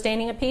and you were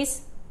staining a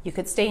piece, you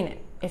could stain it.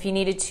 If you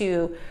needed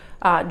to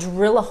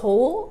drill a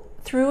hole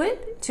through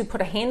it to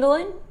put a handle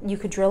in, you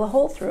could drill a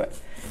hole through it.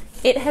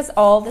 It has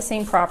all the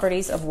same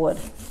properties of wood.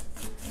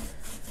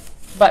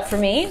 But for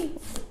me,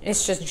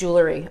 it's just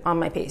jewelry on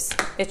my piece.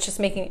 It's just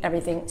making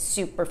everything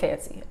super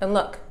fancy. And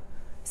look,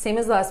 same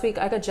as last week,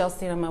 I got gel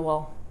stain on my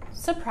wall.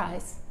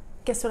 Surprise.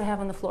 Guess what I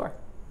have on the floor?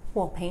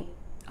 Wall paint.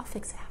 I'll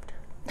fix it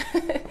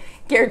after.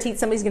 Guaranteed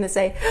somebody's gonna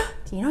say,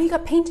 do you know you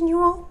got paint in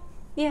your wall?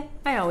 Yeah,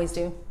 I always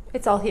do.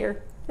 It's all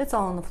here. It's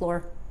all on the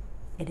floor.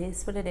 It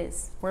is what it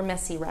is. We're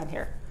messy around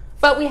here.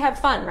 But we have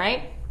fun,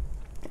 right?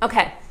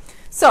 Okay,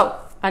 so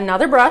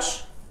another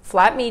brush,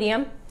 flat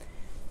medium,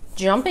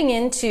 jumping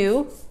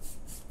into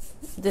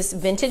this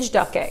vintage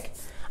duck egg.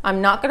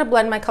 I'm not gonna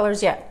blend my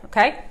colors yet,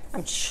 okay?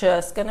 I'm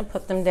just gonna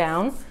put them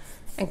down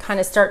and kind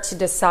of start to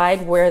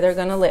decide where they're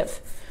gonna live.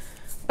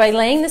 By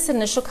laying this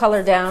initial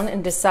color down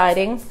and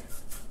deciding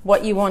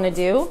what you wanna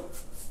do,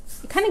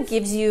 it kind of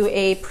gives you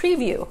a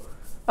preview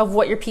of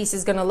what your piece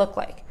is gonna look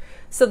like.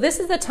 So this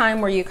is the time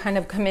where you kind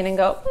of come in and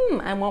go,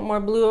 I want more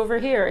blue over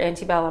here,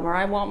 Antebellum, or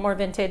I want more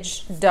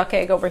vintage duck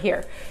egg over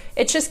here.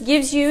 It just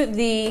gives you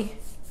the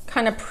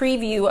kind of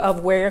preview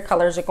of where your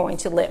colors are going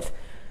to live.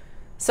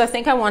 So I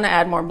think I want to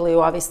add more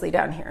blue, obviously,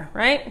 down here,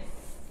 right?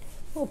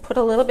 We'll put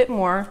a little bit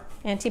more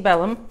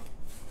Antebellum.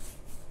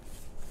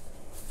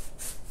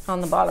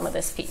 on the bottom of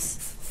this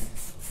piece.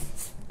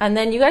 And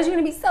then you guys are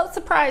gonna be so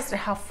surprised at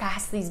how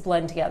fast these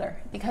blend together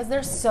because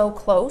they're so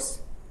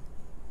close.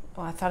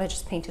 Oh, I thought I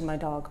just painted my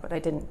dog, but I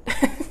didn't.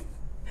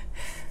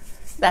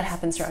 That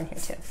happens around here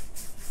too.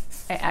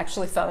 I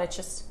actually thought I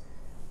just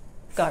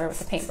got her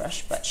with a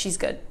paintbrush, but she's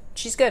good.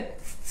 She's good.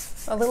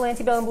 A little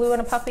antebellum blue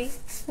and a puppy,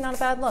 not a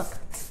bad look.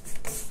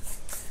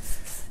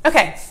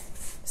 Okay,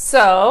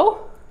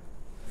 so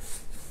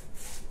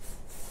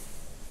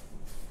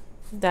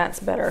that's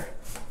better.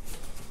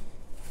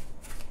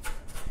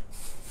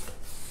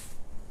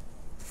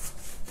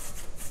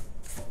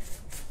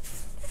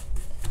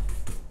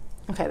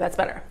 Okay, that's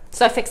better.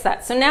 So I fixed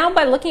that. So now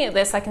by looking at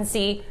this, I can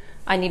see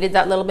I needed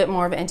that little bit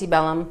more of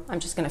antebellum. I'm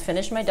just gonna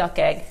finish my duck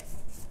egg.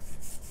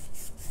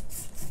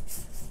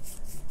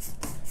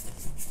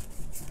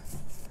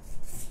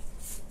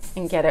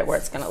 And get it where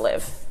it's gonna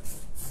live.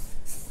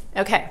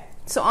 Okay,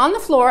 so on the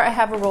floor, I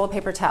have a roll of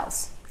paper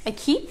towels. I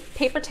keep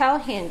paper towel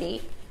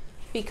handy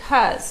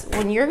because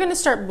when you're gonna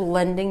start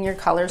blending your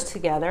colors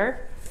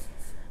together,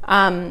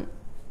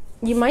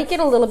 you might get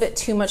a little bit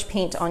too much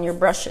paint on your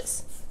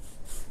brushes.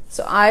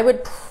 So I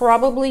would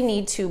probably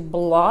need to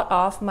blot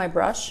off my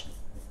brush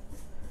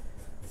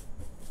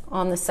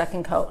on the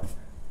second coat.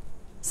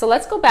 So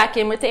let's go back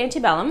in with the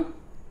antebellum,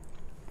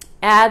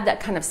 add that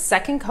kind of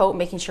second coat,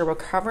 making sure we're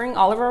covering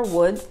all of our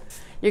wood.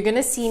 You're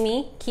gonna see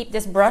me keep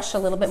this brush a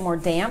little bit more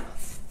damp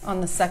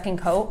on the second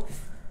coat,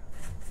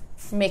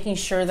 making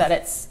sure that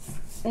it's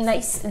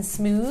nice and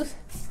smooth.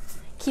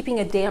 Keeping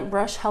a damp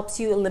brush helps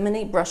you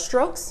eliminate brush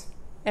strokes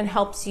and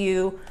helps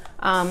you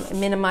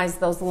minimize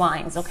those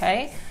lines,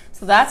 okay?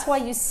 So that's why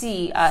you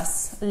see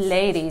us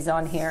ladies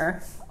on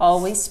here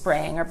always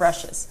spraying our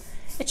brushes.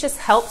 It just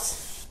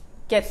helps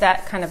get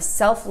that kind of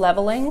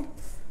self-leveling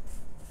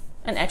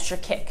an extra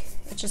kick.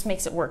 It just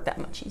makes it work that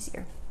much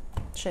easier.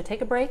 Should I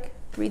take a break?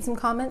 Read some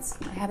comments?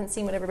 I haven't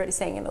seen what everybody's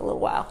saying in a little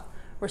while.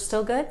 We're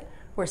still good?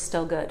 We're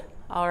still good.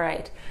 All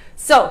right.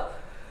 So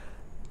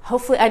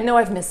hopefully, I know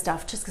I've missed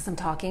stuff just because I'm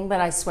talking, but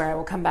I swear I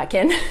will come back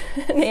in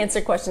and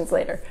answer questions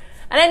later.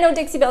 And I know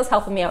Dixie Belle's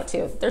helping me out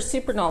too. They're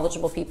super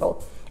knowledgeable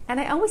people. And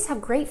I always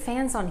have great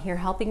fans on here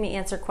helping me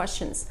answer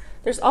questions.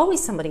 There's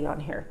always somebody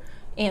on here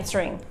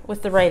answering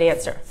with the right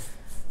answer.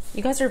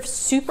 You guys are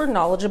super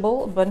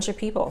knowledgeable, a bunch of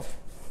people.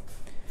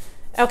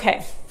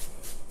 Okay.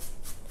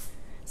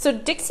 So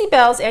Dixie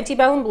Belle's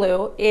Antebellum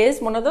Blue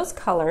is one of those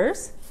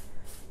colors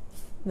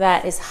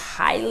that is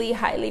highly,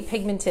 highly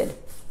pigmented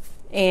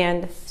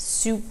and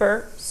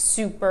super,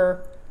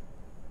 super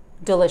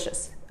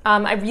delicious.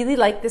 I really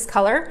like this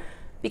color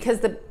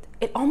because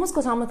it almost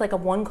goes on with like a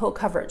one coat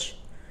coverage.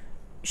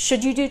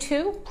 Should you do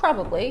two?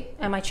 Probably.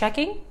 Am I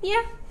checking?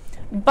 Yeah.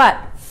 But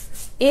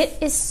it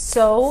is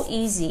so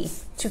easy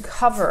to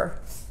cover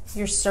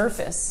your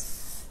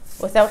surface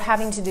without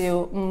having to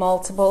do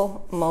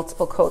multiple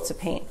coats of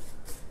paint.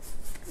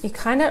 You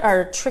kind of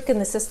are tricking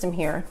the system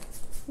here,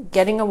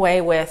 getting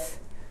away with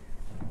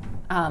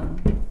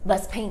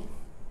less paint,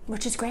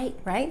 which is great,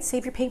 right?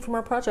 Save your paint for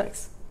more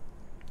projects.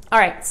 All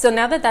right, so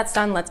now that that's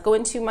done, let's go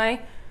into my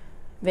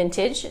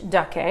vintage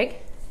duck egg,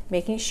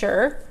 making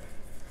sure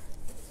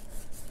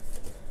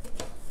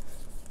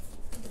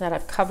that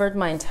I've covered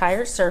my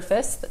entire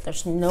surface, that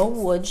there's no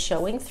wood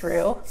showing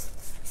through.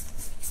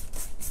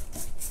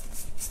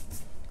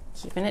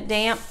 Keeping it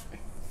damp,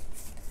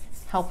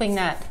 helping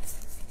that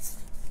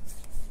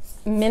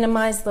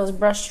minimize those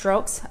brush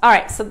strokes. All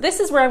right, so this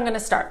is where I'm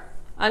gonna start.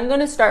 I'm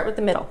gonna start with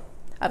the middle.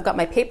 I've got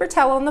my paper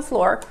towel on the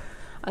floor.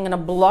 I'm gonna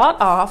blot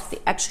off the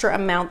extra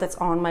amount that's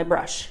on my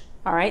brush.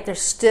 All right,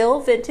 there's still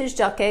vintage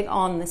duck egg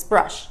on this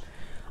brush.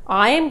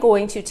 I am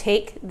going to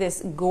take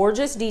this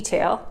gorgeous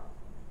detail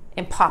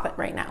and pop it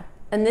right now.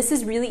 And this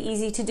is really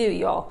easy to do,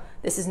 y'all.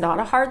 This is not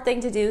a hard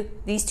thing to do.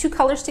 These two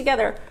colors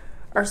together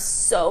are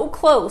so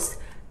close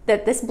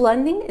that this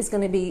blending is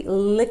gonna be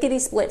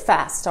lickety-split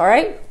fast, all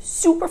right?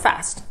 Super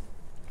fast.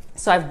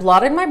 So I've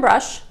blotted my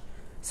brush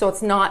so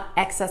it's not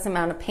excess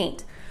amount of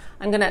paint.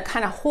 I'm gonna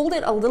kind of hold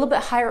it a little bit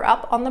higher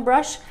up on the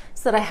brush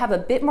so that I have a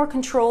bit more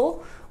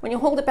control. When you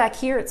hold it back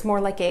here, it's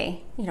more like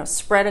a,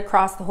 spread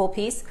across the whole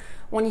piece.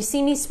 When you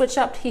see me switch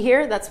up to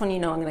here, that's when you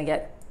know I'm gonna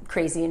get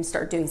crazy and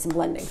start doing some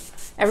blending.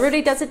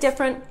 Everybody does it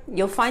different.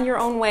 You'll find your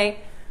own way.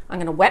 I'm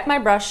gonna wet my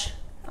brush.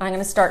 And I'm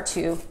gonna start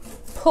to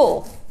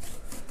pull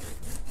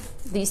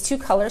these two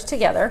colors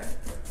together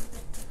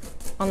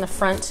on the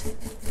front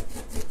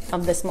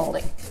of this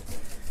molding.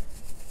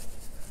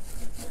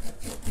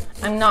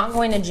 I'm not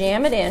going to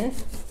jam it in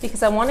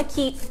because I want to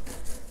keep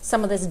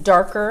some of this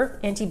darker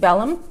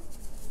antebellum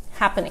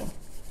happening.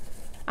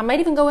 I might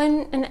even go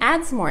in and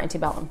add some more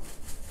antebellum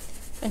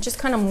and just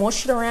kind of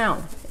mush it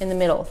around in the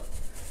middle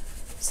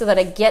so that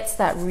it gets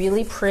that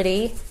really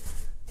pretty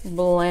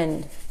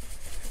blend.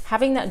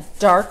 Having that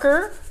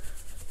darker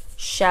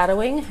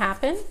shadowing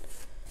happen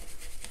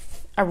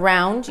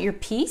around your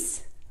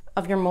piece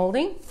of your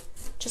molding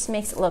just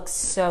makes it look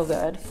so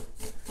good.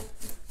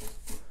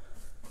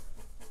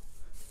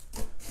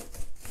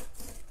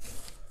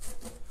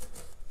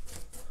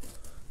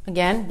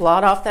 Again,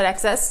 blot off that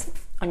excess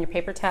on your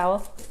paper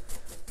towel.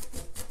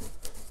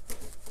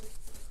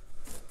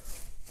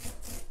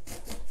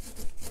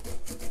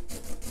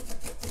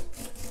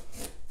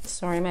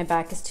 Sorry, my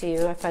back is to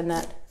you. I find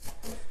that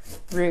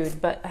rude,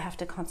 but I have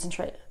to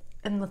concentrate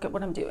and look at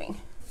what I'm doing.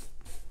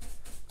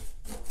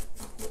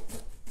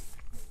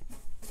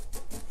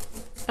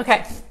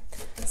 Okay,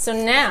 so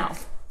now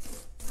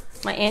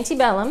my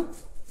antebellum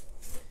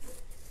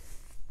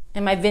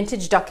and my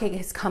vintage duck egg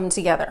has come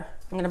together.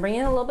 I'm gonna bring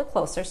it a little bit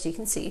closer so you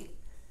can see.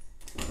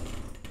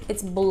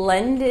 It's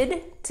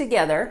blended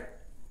together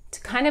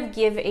to kind of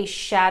give a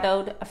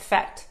shadowed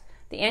effect.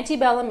 The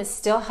antebellum is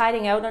still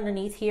hiding out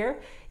underneath here,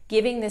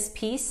 giving this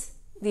piece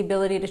the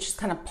ability to just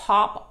kind of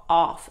pop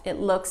off. It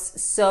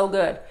looks so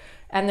good.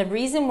 And the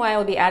reason why I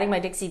will be adding my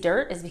Dixie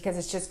Dirt is because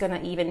it's just gonna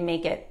even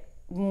make it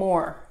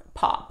more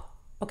pop.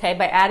 Okay,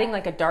 by adding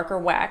like a darker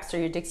wax or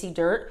your Dixie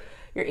Dirt,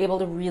 you're able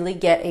to really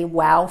get a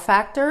wow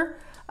factor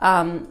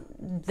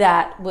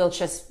that will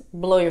just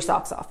blow your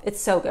socks off.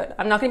 It's so good.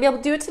 I'm not gonna be able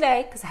to do it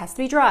today because it has to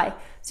be dry.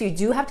 So you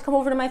do have to come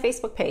over to my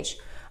Facebook page,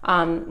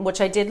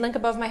 which I did link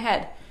above my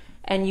head,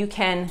 and you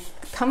can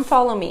come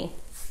follow me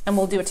and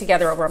we'll do it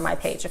together over on my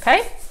page,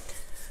 okay?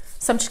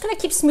 So I'm just gonna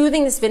keep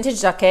smoothing this vintage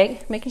duck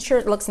egg, making sure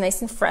it looks nice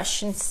and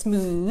fresh and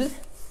smooth,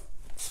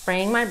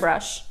 spraying my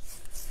brush.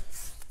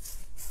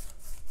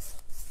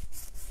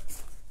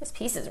 This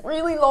piece is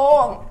really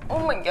long.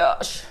 Oh my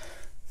gosh.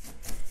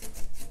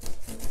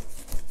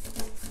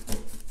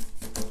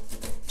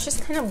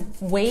 Just kind of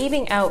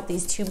waving out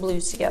these two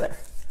blues together.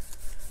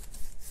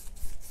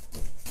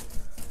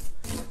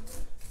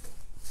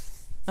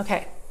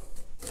 Okay.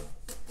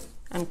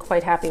 I'm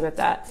quite happy with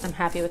that. I'm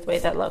happy with the way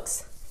that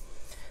looks.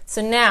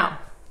 So now,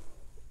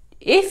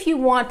 if you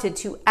wanted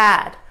to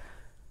add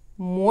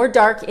more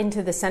dark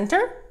into the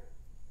center,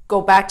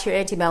 go back to your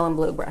antebellum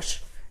blue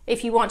brush.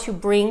 If you want to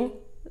bring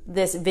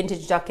this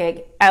vintage duck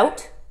egg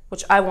out,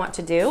 which I want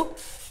to do,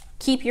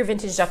 keep your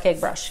vintage duck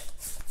egg brush.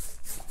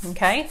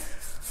 Okay?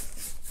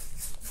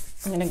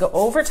 I'm gonna go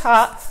over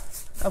top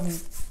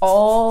of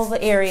all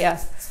the area.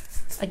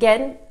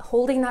 Again,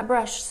 holding that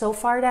brush so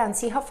far down.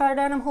 See how far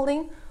down I'm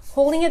holding?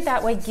 Holding it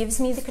that way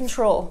gives me the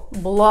control.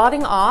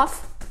 Blotting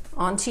off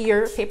onto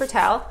your paper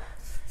towel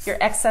your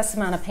excess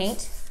amount of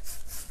paint.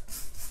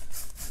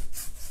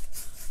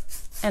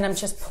 And I'm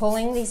just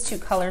pulling these two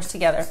colors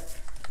together.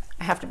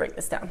 I have to break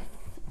this down.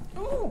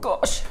 Oh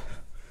gosh.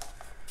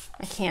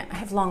 I can't. I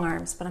have long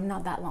arms, but I'm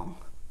not that long.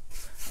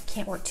 I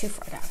can't work too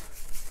far down.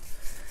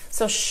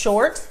 So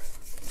short,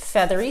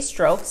 feathery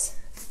strokes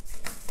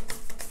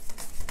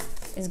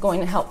is going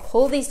to help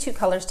pull these two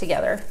colors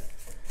together.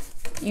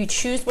 You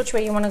choose which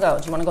way you want to go.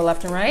 Do you want to go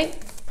left and right?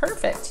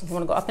 Perfect. You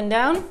want to go up and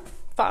down?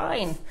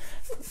 Fine.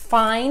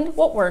 Find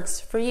what works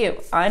for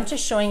you. I'm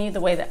just showing you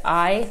the way that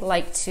I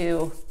like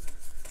to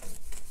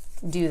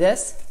do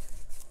this.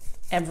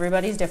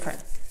 Everybody's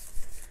different.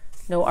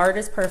 No art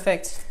is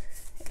perfect.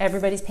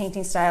 Everybody's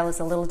painting style is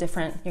a little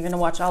different. You're going to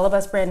watch all of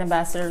us brand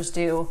ambassadors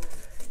do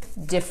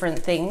different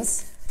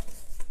things,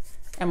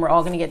 and we're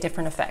all going to get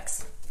different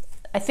effects.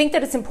 I think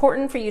that it's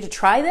important for you to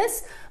try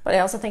this, but I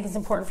also think it's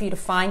important for you to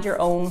find your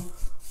own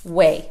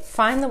way.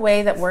 Find the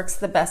way that works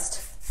the best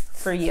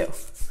for you.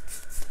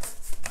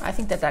 I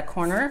think that that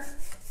corner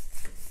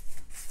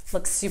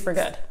looks super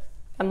good.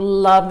 I'm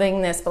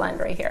loving this blend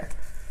right here.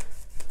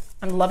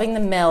 I'm loving the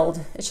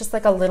meld. It's just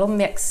like a little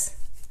mix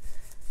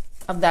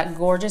of that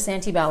gorgeous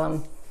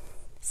antebellum.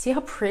 See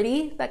how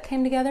pretty that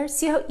came together?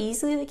 See how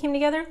easily they came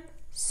together?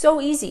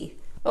 So easy.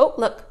 Oh,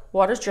 look,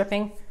 water's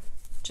dripping.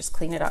 Just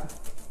clean it up.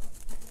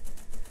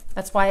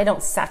 That's why I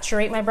don't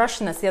saturate my brush,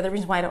 and that's the other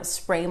reason why I don't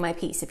spray my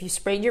piece. If you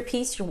sprayed your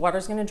piece, your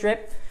water's gonna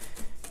drip.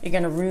 You're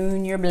gonna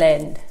ruin your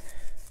blend.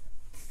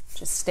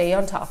 Just stay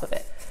on top of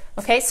it.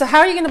 Okay, so how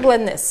are you gonna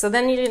blend this? So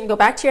then you're gonna go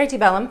back to your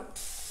antebellum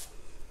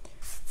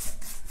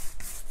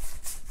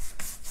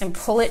and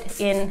pull it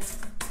in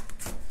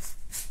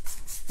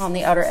on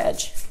the outer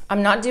edge.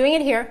 I'm not doing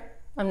it here.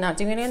 I'm not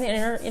doing it in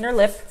the inner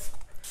lip.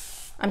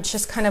 I'm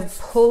just kind of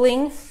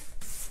pulling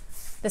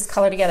this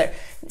color together.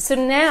 So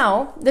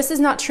now, this is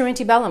not true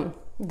antebellum.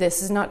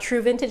 This is not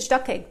true vintage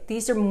duck egg.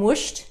 These are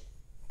mushed,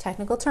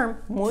 technical term,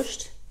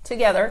 mushed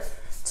together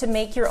to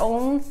make your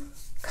own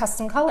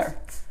custom color.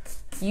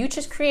 You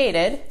just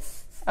created,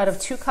 out of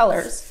two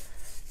colors,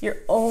 your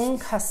own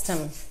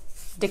custom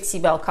Dixie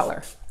Belle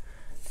color.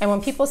 And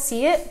when people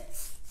see it,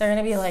 they're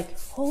gonna be like,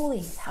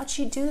 holy, how'd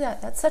you do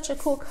that? That's such a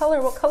cool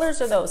color. What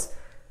colors are those?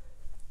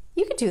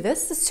 You could do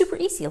this. It's super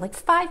easy, like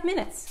 5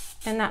 minutes.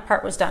 And that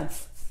part was done,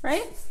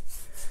 right?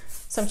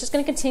 So I'm just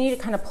gonna continue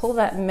to kind of pull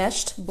that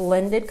meshed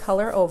blended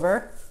color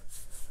over.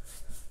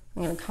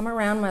 I'm gonna come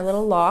around my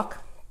little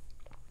lock.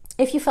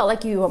 If you felt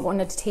like you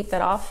wanted to tape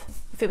that off,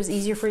 if it was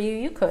easier for you,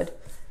 you could.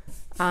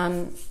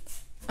 I'm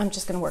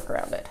just gonna work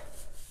around it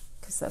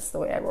because that's the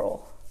way I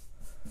roll.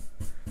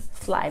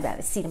 Fly by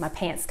the seat of my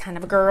pants kind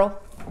of a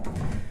girl.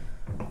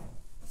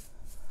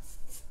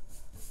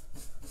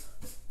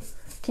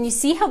 Can you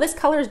see how this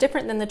color is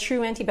different than the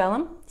true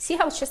antebellum? See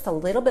how it's just a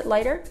little bit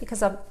lighter?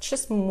 Because I've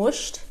just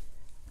mushed,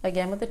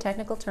 again with the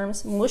technical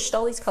terms, mushed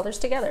all these colors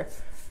together.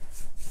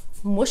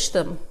 Mush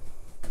them.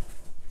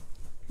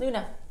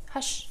 Luna,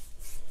 hush.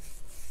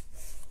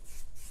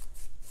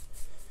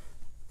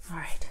 All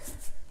right.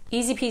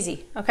 Easy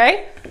peasy,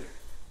 okay?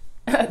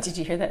 Did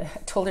you hear that? I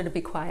told her to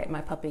be quiet, my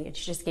puppy, and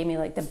she just gave me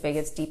like the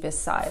biggest,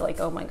 deepest sigh. Like,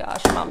 oh my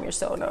gosh, Mom, you're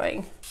so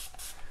annoying.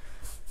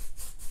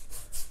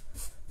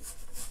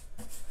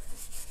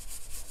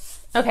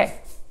 Okay,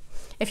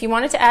 if you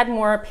wanted to add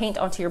more paint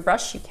onto your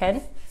brush, you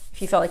can.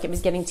 If you felt like it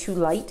was getting too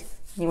light,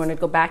 you want to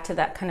go back to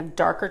that kind of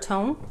darker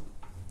tone.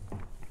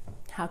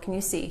 How can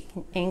you see?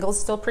 Angle's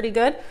still pretty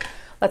good.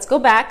 Let's go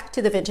back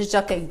to the vintage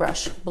duck egg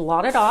brush.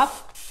 Blot it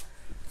off.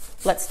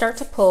 Let's start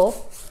to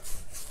pull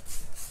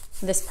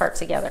this part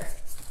together.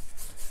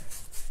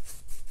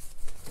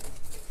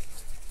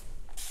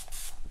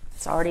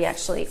 It's already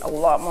actually a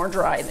lot more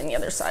dry than the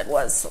other side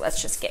was, so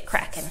let's just get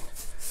cracking.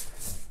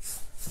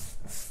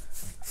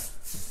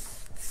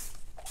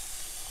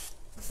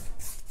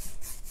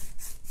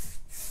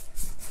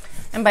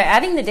 And by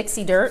adding the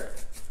Dixie dirt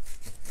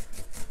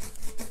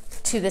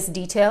to this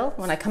detail,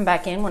 when I come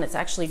back in, when it's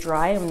actually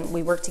dry and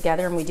we work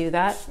together and we do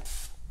that,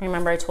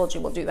 remember I told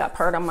you we'll do that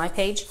part on my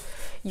page,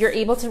 you're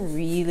able to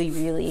really,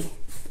 really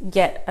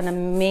get an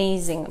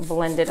amazing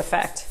blended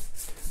effect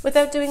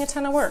without doing a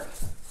ton of work.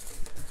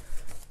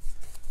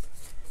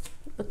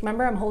 Look,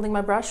 remember, I'm holding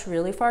my brush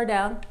really far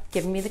down,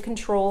 giving me the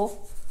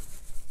control.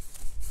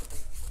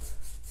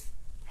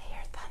 I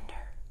hear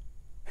thunder.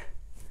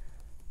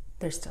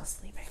 They're still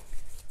sleeping.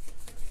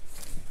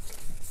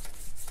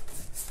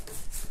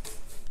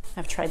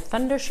 I've tried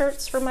thunder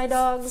shirts for my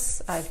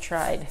dogs. I've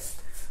tried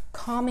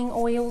calming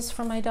oils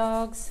for my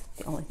dogs.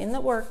 The only thing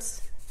that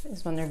works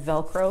is when they're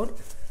Velcroed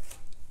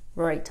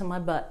right to my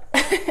butt.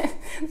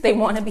 They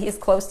want to be as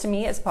close to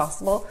me as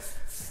possible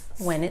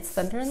when it's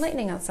thunder and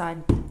lightning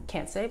outside.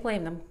 Can't say I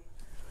blame them.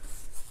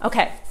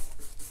 Okay,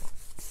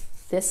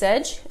 this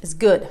edge is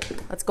good.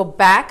 Let's go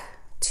back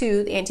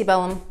to the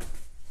antebellum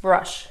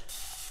brush.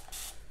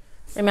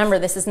 Remember,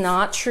 this is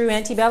not true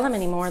antebellum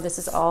anymore. This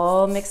is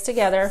all mixed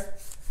together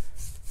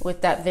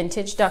with that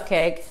vintage duck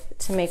egg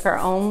to make our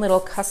own little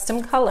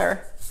custom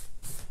color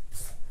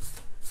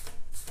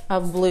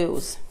of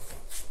blues.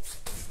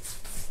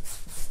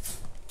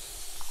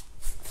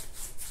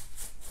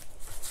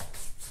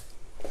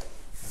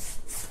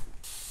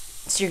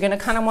 So you're gonna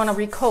kind of want to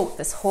recoat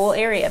this whole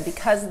area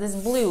because this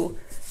blue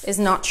is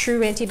not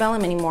true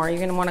antebellum anymore. You're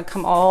gonna want to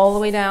come all the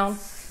way down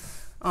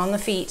on the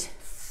feet,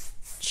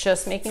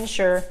 just making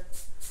sure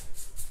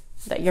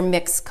that your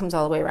mix comes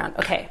all the way around.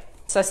 Okay.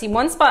 So I see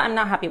one spot I'm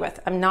not happy with.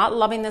 I'm not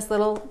loving this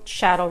little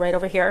shadow right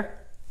over here.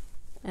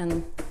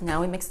 And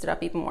now we mixed it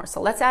up even more.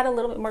 So let's add a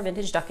little bit more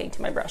vintage duck egg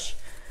to my brush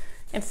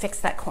and fix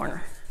that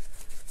corner.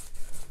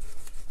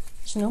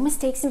 There's no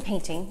mistakes in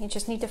painting. You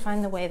just need to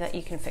find the way that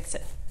you can fix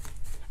it.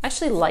 I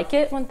actually like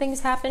it when things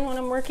happen when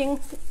I'm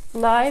working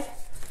live.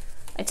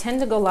 I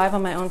tend to go live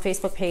on my own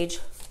Facebook page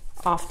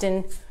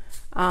often,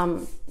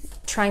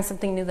 trying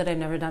something new that I've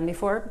never done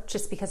before,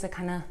 just because I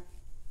kind of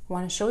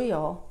want to show you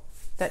all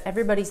that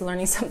everybody's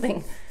learning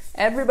something.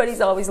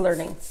 Everybody's always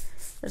learning.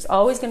 There's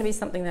always going to be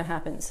something that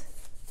happens.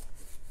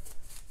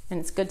 And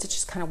it's good to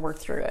just kind of work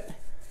through it.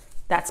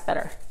 That's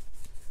better.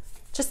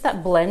 Just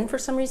that blend for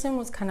some reason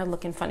was kind of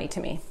looking funny to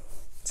me.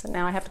 So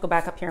now I have to go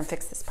back up here and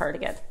fix this part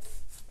again.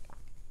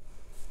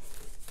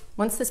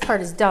 Once this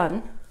part is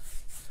done,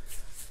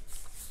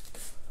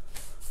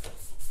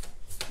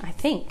 I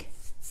think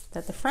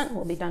that the front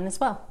will be done as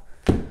well.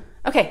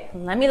 Okay,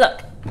 let me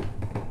look.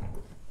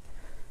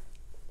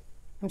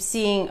 I'm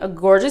seeing a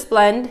gorgeous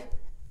blend,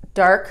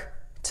 dark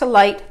to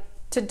light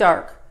to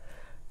dark.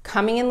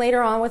 Coming in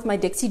later on with my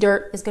Dixie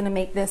dirt is gonna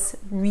make this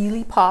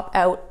really pop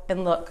out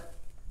and look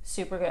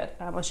super good.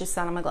 I almost just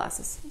sat on my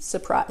glasses,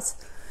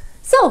 surprise.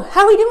 So,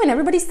 how are we doing?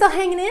 Everybody still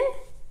hanging in?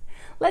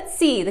 Let's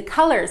see, the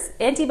colors,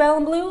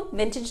 antebellum blue,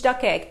 vintage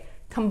duck egg,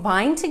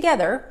 combined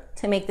together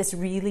to make this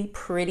really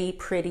pretty,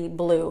 pretty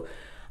blue.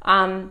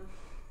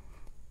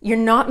 You're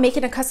not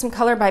making a custom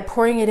color by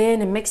pouring it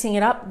in and mixing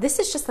it up. This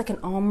is just like an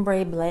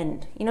ombre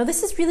blend. You know,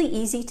 this is really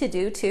easy to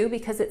do too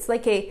because it's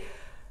like a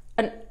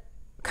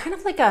kind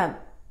of like a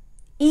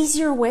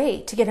easier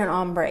way to get an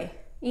ombre.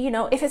 You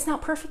know, if it's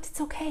not perfect, it's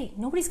okay.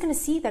 Nobody's gonna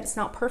see that it's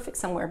not perfect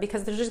somewhere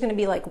because they're just gonna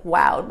be like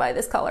wowed by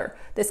this color.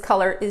 This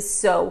color is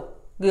so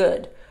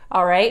good,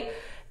 all right?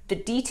 The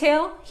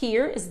detail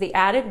here is the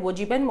added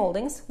WoodUBend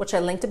moldings, which I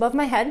linked above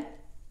my head.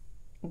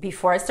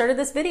 Before I started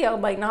this video,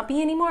 might not be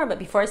anymore, but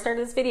before I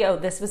started this video,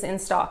 this was in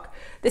stock.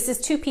 This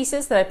is 2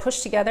 pieces that I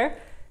pushed together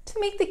to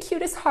make the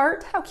cutest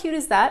heart. How cute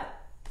is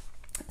that?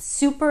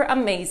 Super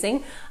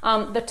amazing.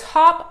 The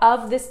top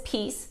of this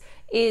piece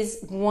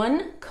is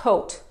 1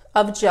 coat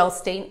of gel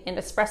stain in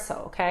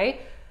espresso, okay?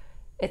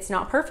 It's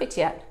not perfect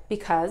yet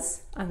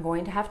because I'm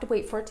going to have to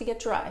wait for it to get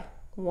dry.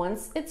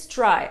 Once it's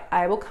dry,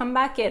 I will come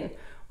back in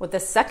with the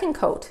 2nd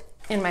coat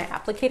in my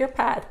applicator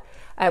pad.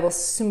 I will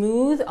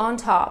smooth on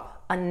top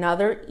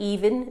another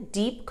even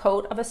deep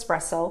coat of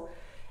espresso.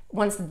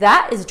 Once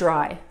that is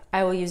dry,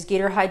 I will use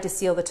gator hide to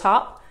seal the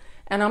top.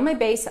 And on my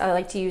base, I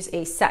like to use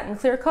a satin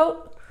clear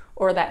coat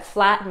or that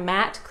flat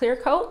matte clear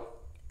coat.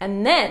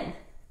 And then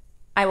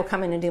I will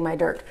come in and do my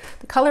dirt.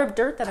 The color of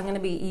dirt that I'm going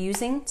to be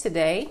using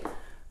today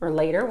or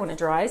later when it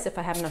dries, if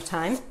I have enough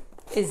time,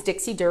 is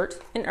Dixie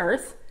Dirt and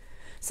Earth.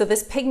 So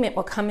this pigment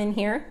will come in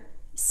here,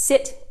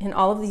 sit in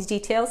all of these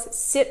details,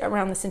 sit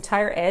around this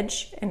entire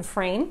edge and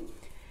frame,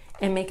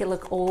 and make it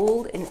look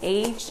old and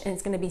aged, and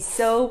it's gonna be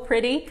so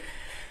pretty.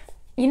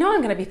 You know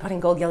I'm gonna be putting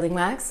gold gilding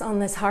wax on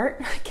this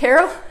heart.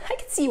 Carol, I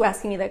can see you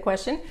asking me that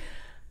question.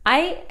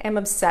 I am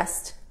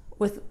obsessed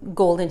with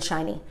gold and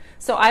shiny.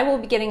 So I will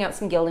be getting out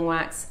some gilding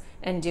wax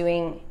and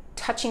doing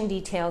touching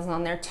details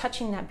on there,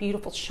 touching that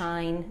beautiful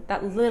shine,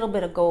 that little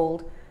bit of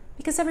gold,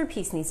 because every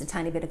piece needs a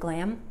tiny bit of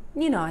glam.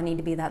 You know I need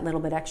to be that little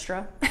bit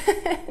extra.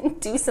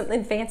 Do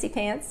something fancy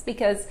pants,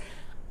 because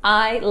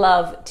I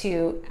love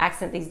to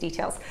accent these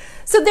details.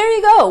 So there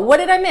you go. What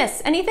did I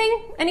miss?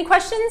 Anything? Any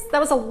questions? That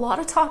was a lot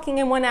of talking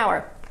in 1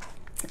 hour.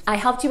 I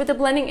helped you with the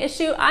blending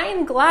issue. I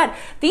am glad.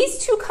 These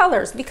two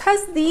colors,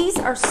 because these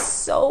are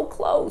so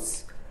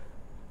close,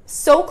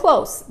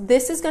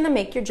 this is gonna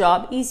make your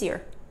job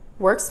easier.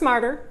 Work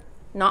smarter,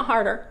 not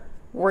harder.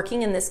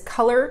 Working in this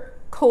color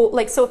code,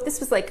 like, so if this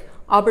was like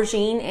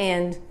aubergine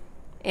and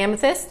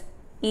amethyst,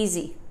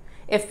 easy.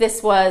 If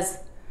this was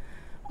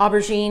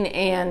aubergine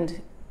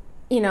and,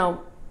 you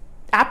know,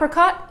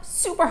 apricot,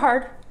 super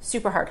hard,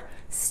 super hard.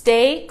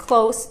 Stay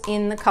close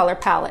in the color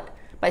palette.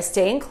 By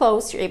staying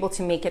close, you're able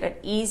to make it an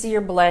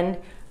easier blend.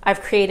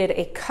 I've created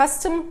a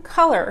custom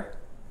color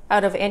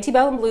out of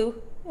antebellum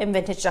blue and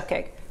vintage duck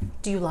egg.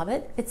 Do you love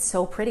it? It's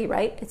so pretty,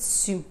 right? It's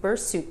super,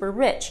 super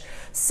rich.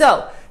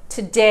 So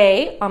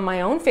today on my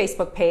own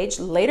Facebook page,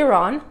 later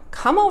on,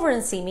 come over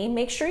and see me.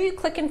 Make sure you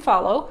click and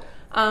follow.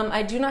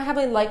 I do not have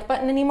a like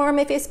button anymore on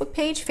my Facebook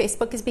page.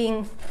 Facebook is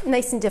being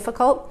nice and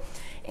difficult,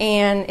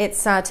 and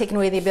it's taken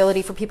away the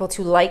ability for people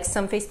to like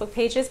some Facebook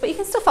pages, but you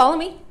can still follow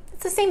me.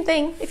 It's the same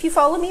thing. If you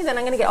follow me, then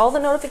I'm going to get all the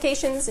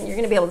notifications, and you're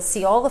going to be able to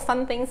see all the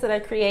fun things that I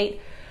create.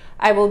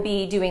 I will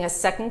be doing a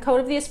second coat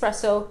of the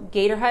espresso,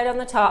 gator hide on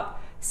the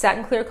top,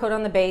 satin clear coat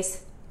on the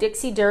base,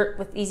 Dixie Dirt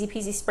with easy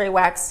peasy spray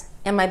wax,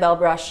 and my Belle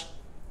Brush.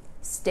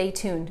 Stay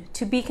tuned.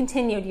 To be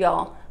continued,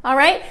 y'all. All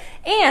right?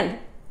 And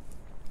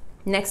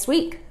next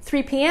week,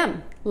 3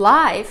 p.m.,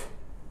 live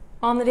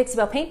on the Dixie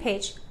Belle Paint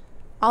page,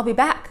 I'll be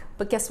back.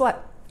 But guess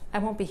what? I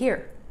won't be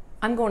here.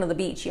 I'm going to the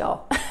beach,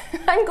 y'all.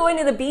 I'm going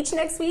to the beach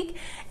next week,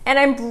 and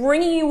I'm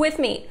bringing you with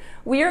me.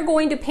 We are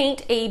going to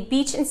paint a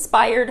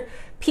beach-inspired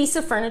piece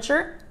of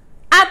furniture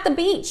at the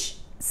beach.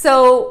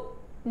 So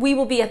we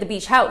will be at the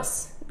beach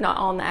house, not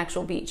on the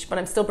actual beach, but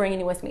I'm still bringing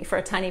you with me for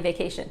a tiny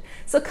vacation.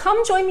 So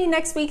come join me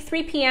next week,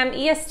 3 p.m.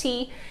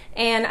 EST,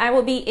 and I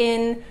will be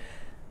in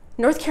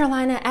North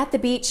Carolina at the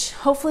beach.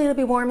 Hopefully it'll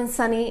be warm and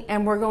sunny,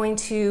 and we're going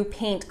to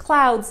paint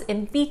clouds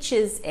and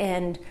beaches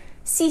and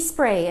sea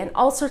spray and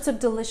all sorts of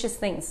delicious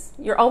things.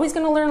 You're always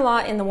going to learn a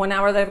lot in the 1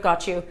 hour that I've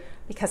got you,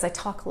 because I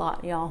talk a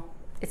lot, y'all.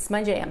 It's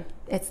my jam.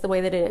 It's the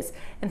way that it is.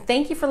 And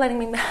thank you for letting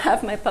me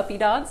have my puppy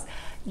dogs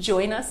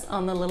join us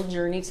on the little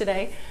journey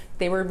today.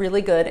 They were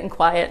really good and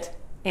quiet,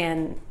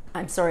 and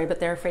I'm sorry, but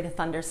they're afraid of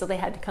thunder, so they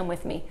had to come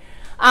with me.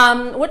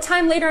 What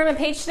time later on my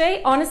page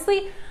today?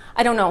 Honestly,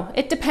 I don't know.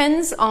 It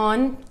depends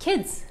on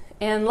kids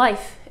and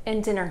life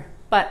and dinner,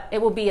 but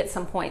it will be at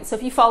some point. So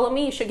if you follow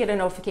me, you should get a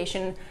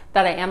notification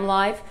that I am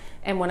live,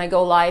 and when I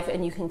go live,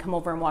 and you can come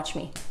over and watch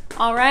me.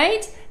 All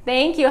right?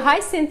 Thank you. Hi,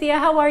 Cynthia.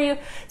 How are you?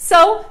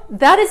 So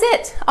that is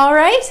it. All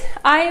right?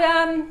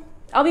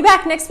 I'll be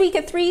back next week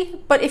at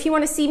 3, but if you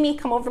want to see me,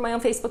 come over to my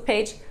own Facebook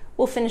page.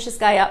 We'll finish this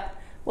guy up.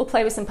 We'll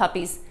play with some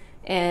puppies,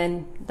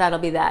 and that'll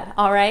be that.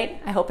 All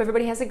right? I hope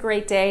everybody has a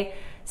great day.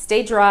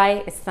 Stay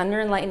dry. It's thunder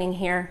and lightning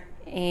here,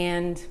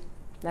 and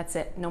that's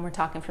it. No more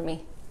talking for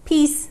me.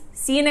 Peace.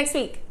 See you next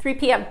week, 3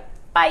 p.m.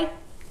 Bye.